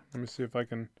like, let me see if I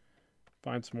can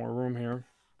find some more room here.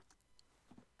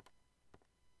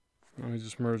 Let me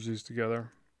just merge these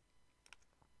together.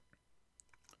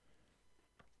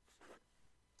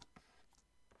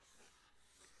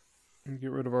 And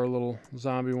get rid of our little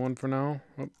zombie one for now.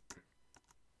 Oh.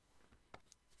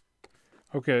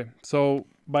 Okay, so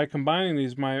by combining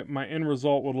these, my end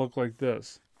result would look like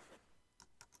this.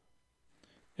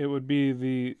 It would be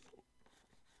the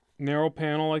narrow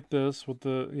panel like this with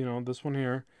the, this one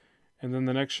here. And then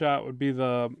the next shot would be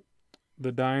the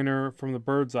diner from the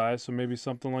bird's eye, so maybe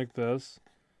something like this.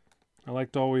 I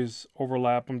like to always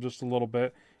overlap them just a little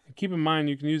bit. And keep in mind,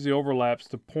 you can use the overlaps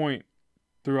to point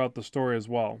throughout the story as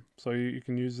well. So you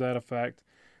can use that effect.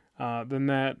 Then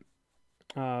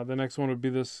the next one would be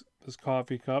this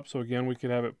coffee cup. So again, we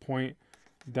could have it point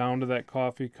down to that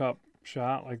coffee cup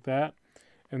shot like that.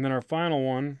 And then our final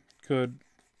one could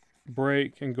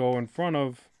break and go in front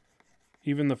of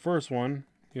even the first one,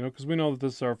 you know, because we know that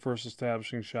this is our first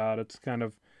establishing shot. It kind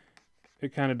of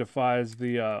defies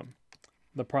the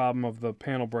problem of the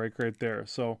panel break right there.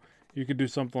 So you could do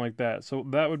something like that. So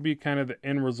that would be kind of the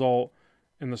end result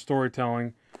in the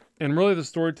storytelling. And really the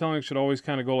storytelling should always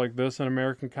kind of go like this in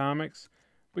American comics.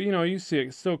 But you know, you see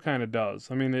it still kind of does.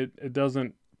 I mean, it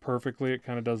doesn't perfectly. It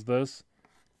kind of does this,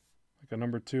 like a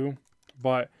number 2.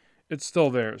 But it's still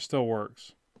there. It still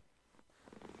works.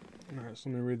 All right, so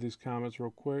let me read these comments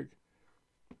real quick.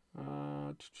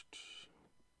 All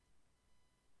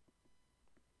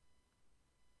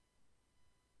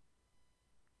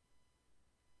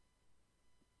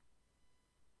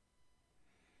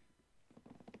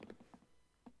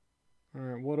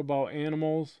right, what about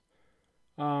animals?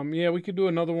 Yeah, we could do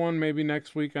another one maybe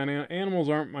next week on animals.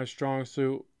 Aren't my strong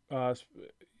suit,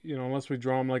 you know, unless we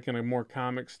draw them like in a more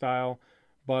comic style.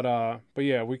 But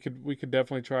yeah, we could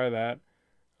definitely try that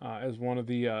as one of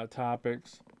the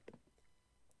topics.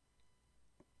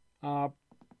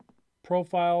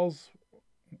 Profiles,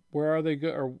 where are they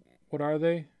good, or what are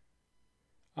they?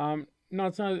 No,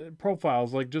 it's not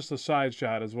profiles, like just a side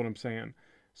shot is what I'm saying.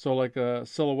 So like a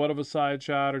silhouette of a side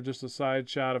shot or just a side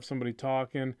shot of somebody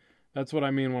talking. That's what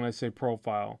I mean when I say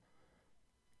profile.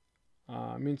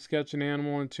 I mean sketch an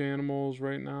animal into animals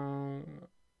right now.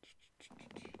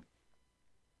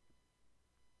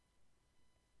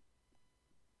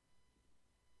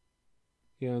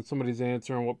 Yeah, somebody's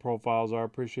answering what profiles are.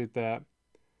 Appreciate that.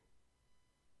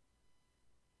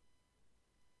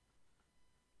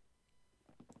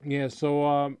 Yeah,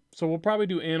 so we'll probably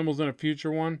do animals in a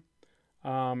future one.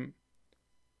 Um,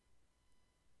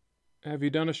 have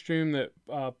you done a stream that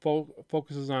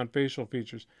focuses on facial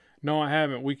features? No, I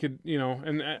haven't. We could, you know,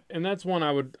 and that's one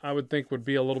I would think would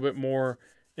be a little bit more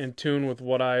in tune with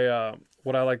what I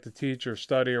like to teach or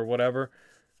study or whatever.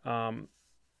 Um,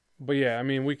 but yeah, I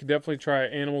mean, we could definitely try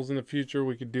animals in the future.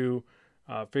 We could do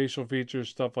facial features,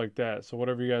 stuff like that. So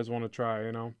whatever you guys want to try,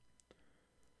 you know.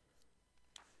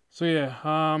 So yeah,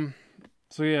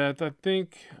 I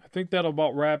think that'll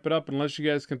about wrap it up. Unless you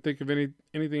guys can think of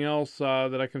anything else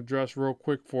that I can address real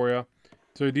quick for you.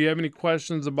 So do you have any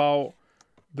questions about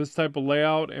this type of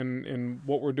layout and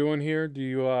what we're doing here? Do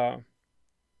you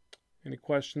any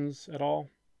questions at all?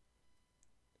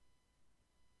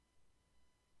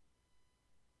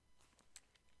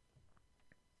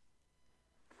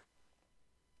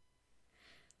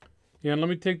 Yeah, and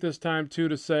let me take this time too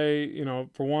to say, you know,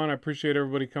 for one, I appreciate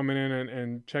everybody coming in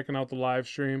and checking out the live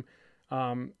stream.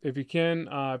 If you can,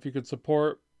 if you could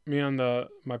support me on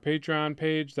my Patreon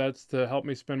page, that's to help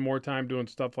me spend more time doing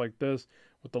stuff like this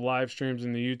with the live streams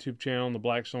and the YouTube channel and the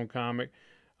Blackstone comic.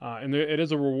 And it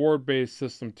is a reward-based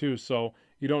system too, so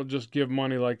you don't just give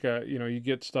money like you know, you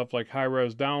get stuff like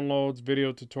high-res downloads,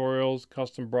 video tutorials,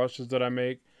 custom brushes that I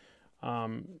make.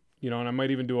 You know, and I might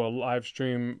even do a live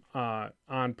stream on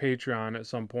Patreon at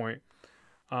some point.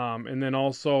 And then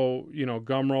also, you know,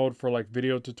 Gumroad for like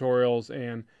video tutorials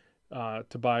and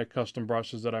to buy custom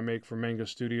brushes that I make for Manga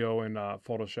Studio and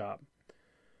Photoshop.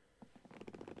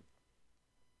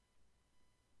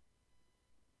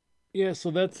 Yeah, so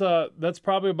that's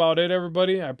probably about it,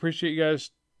 everybody. I appreciate you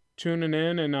guys tuning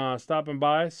in and stopping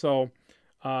by. So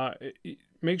uh,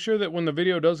 make sure that when the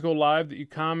video does go live that you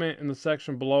comment in the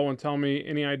section below and tell me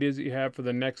any ideas that you have for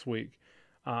the next week.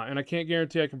 And I can't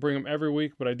guarantee I can bring them every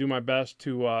week, but I do my best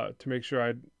to make sure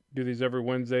I do these every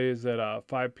Wednesdays at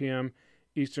 5 p.m.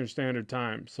 Eastern Standard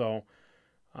Time. So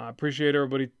I appreciate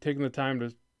everybody taking the time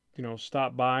to, you know,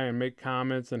 stop by and make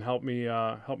comments and help me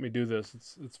do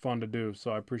this. It's fun to do,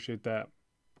 so I appreciate that.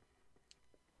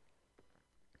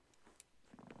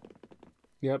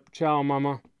 Yep, ciao,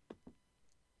 mama.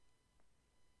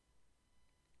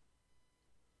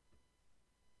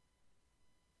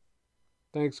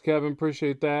 Thanks, Kevin.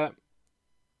 Appreciate that.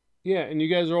 Yeah, and you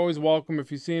guys are always welcome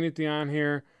if you see anything on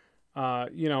here,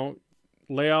 you know,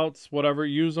 layouts, whatever,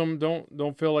 use them.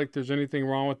 Don't feel like there's anything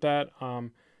wrong with that.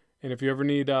 And if you ever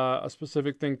need a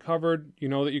specific thing covered, you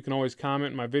know that you can always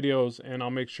comment in my videos, and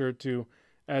I'll make sure to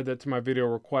add that to my video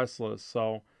request list.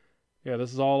 So, yeah,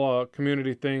 this is all a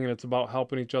community thing, and it's about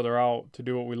helping each other out to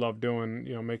do what we love doing,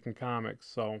 you know, making comics.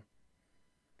 So,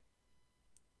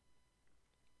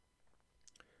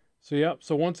 yep.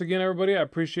 So once again, everybody, I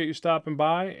appreciate you stopping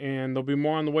by, and there'll be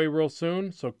more on the way real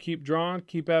soon. So keep drawing,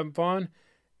 keep having fun,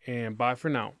 and bye for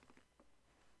now.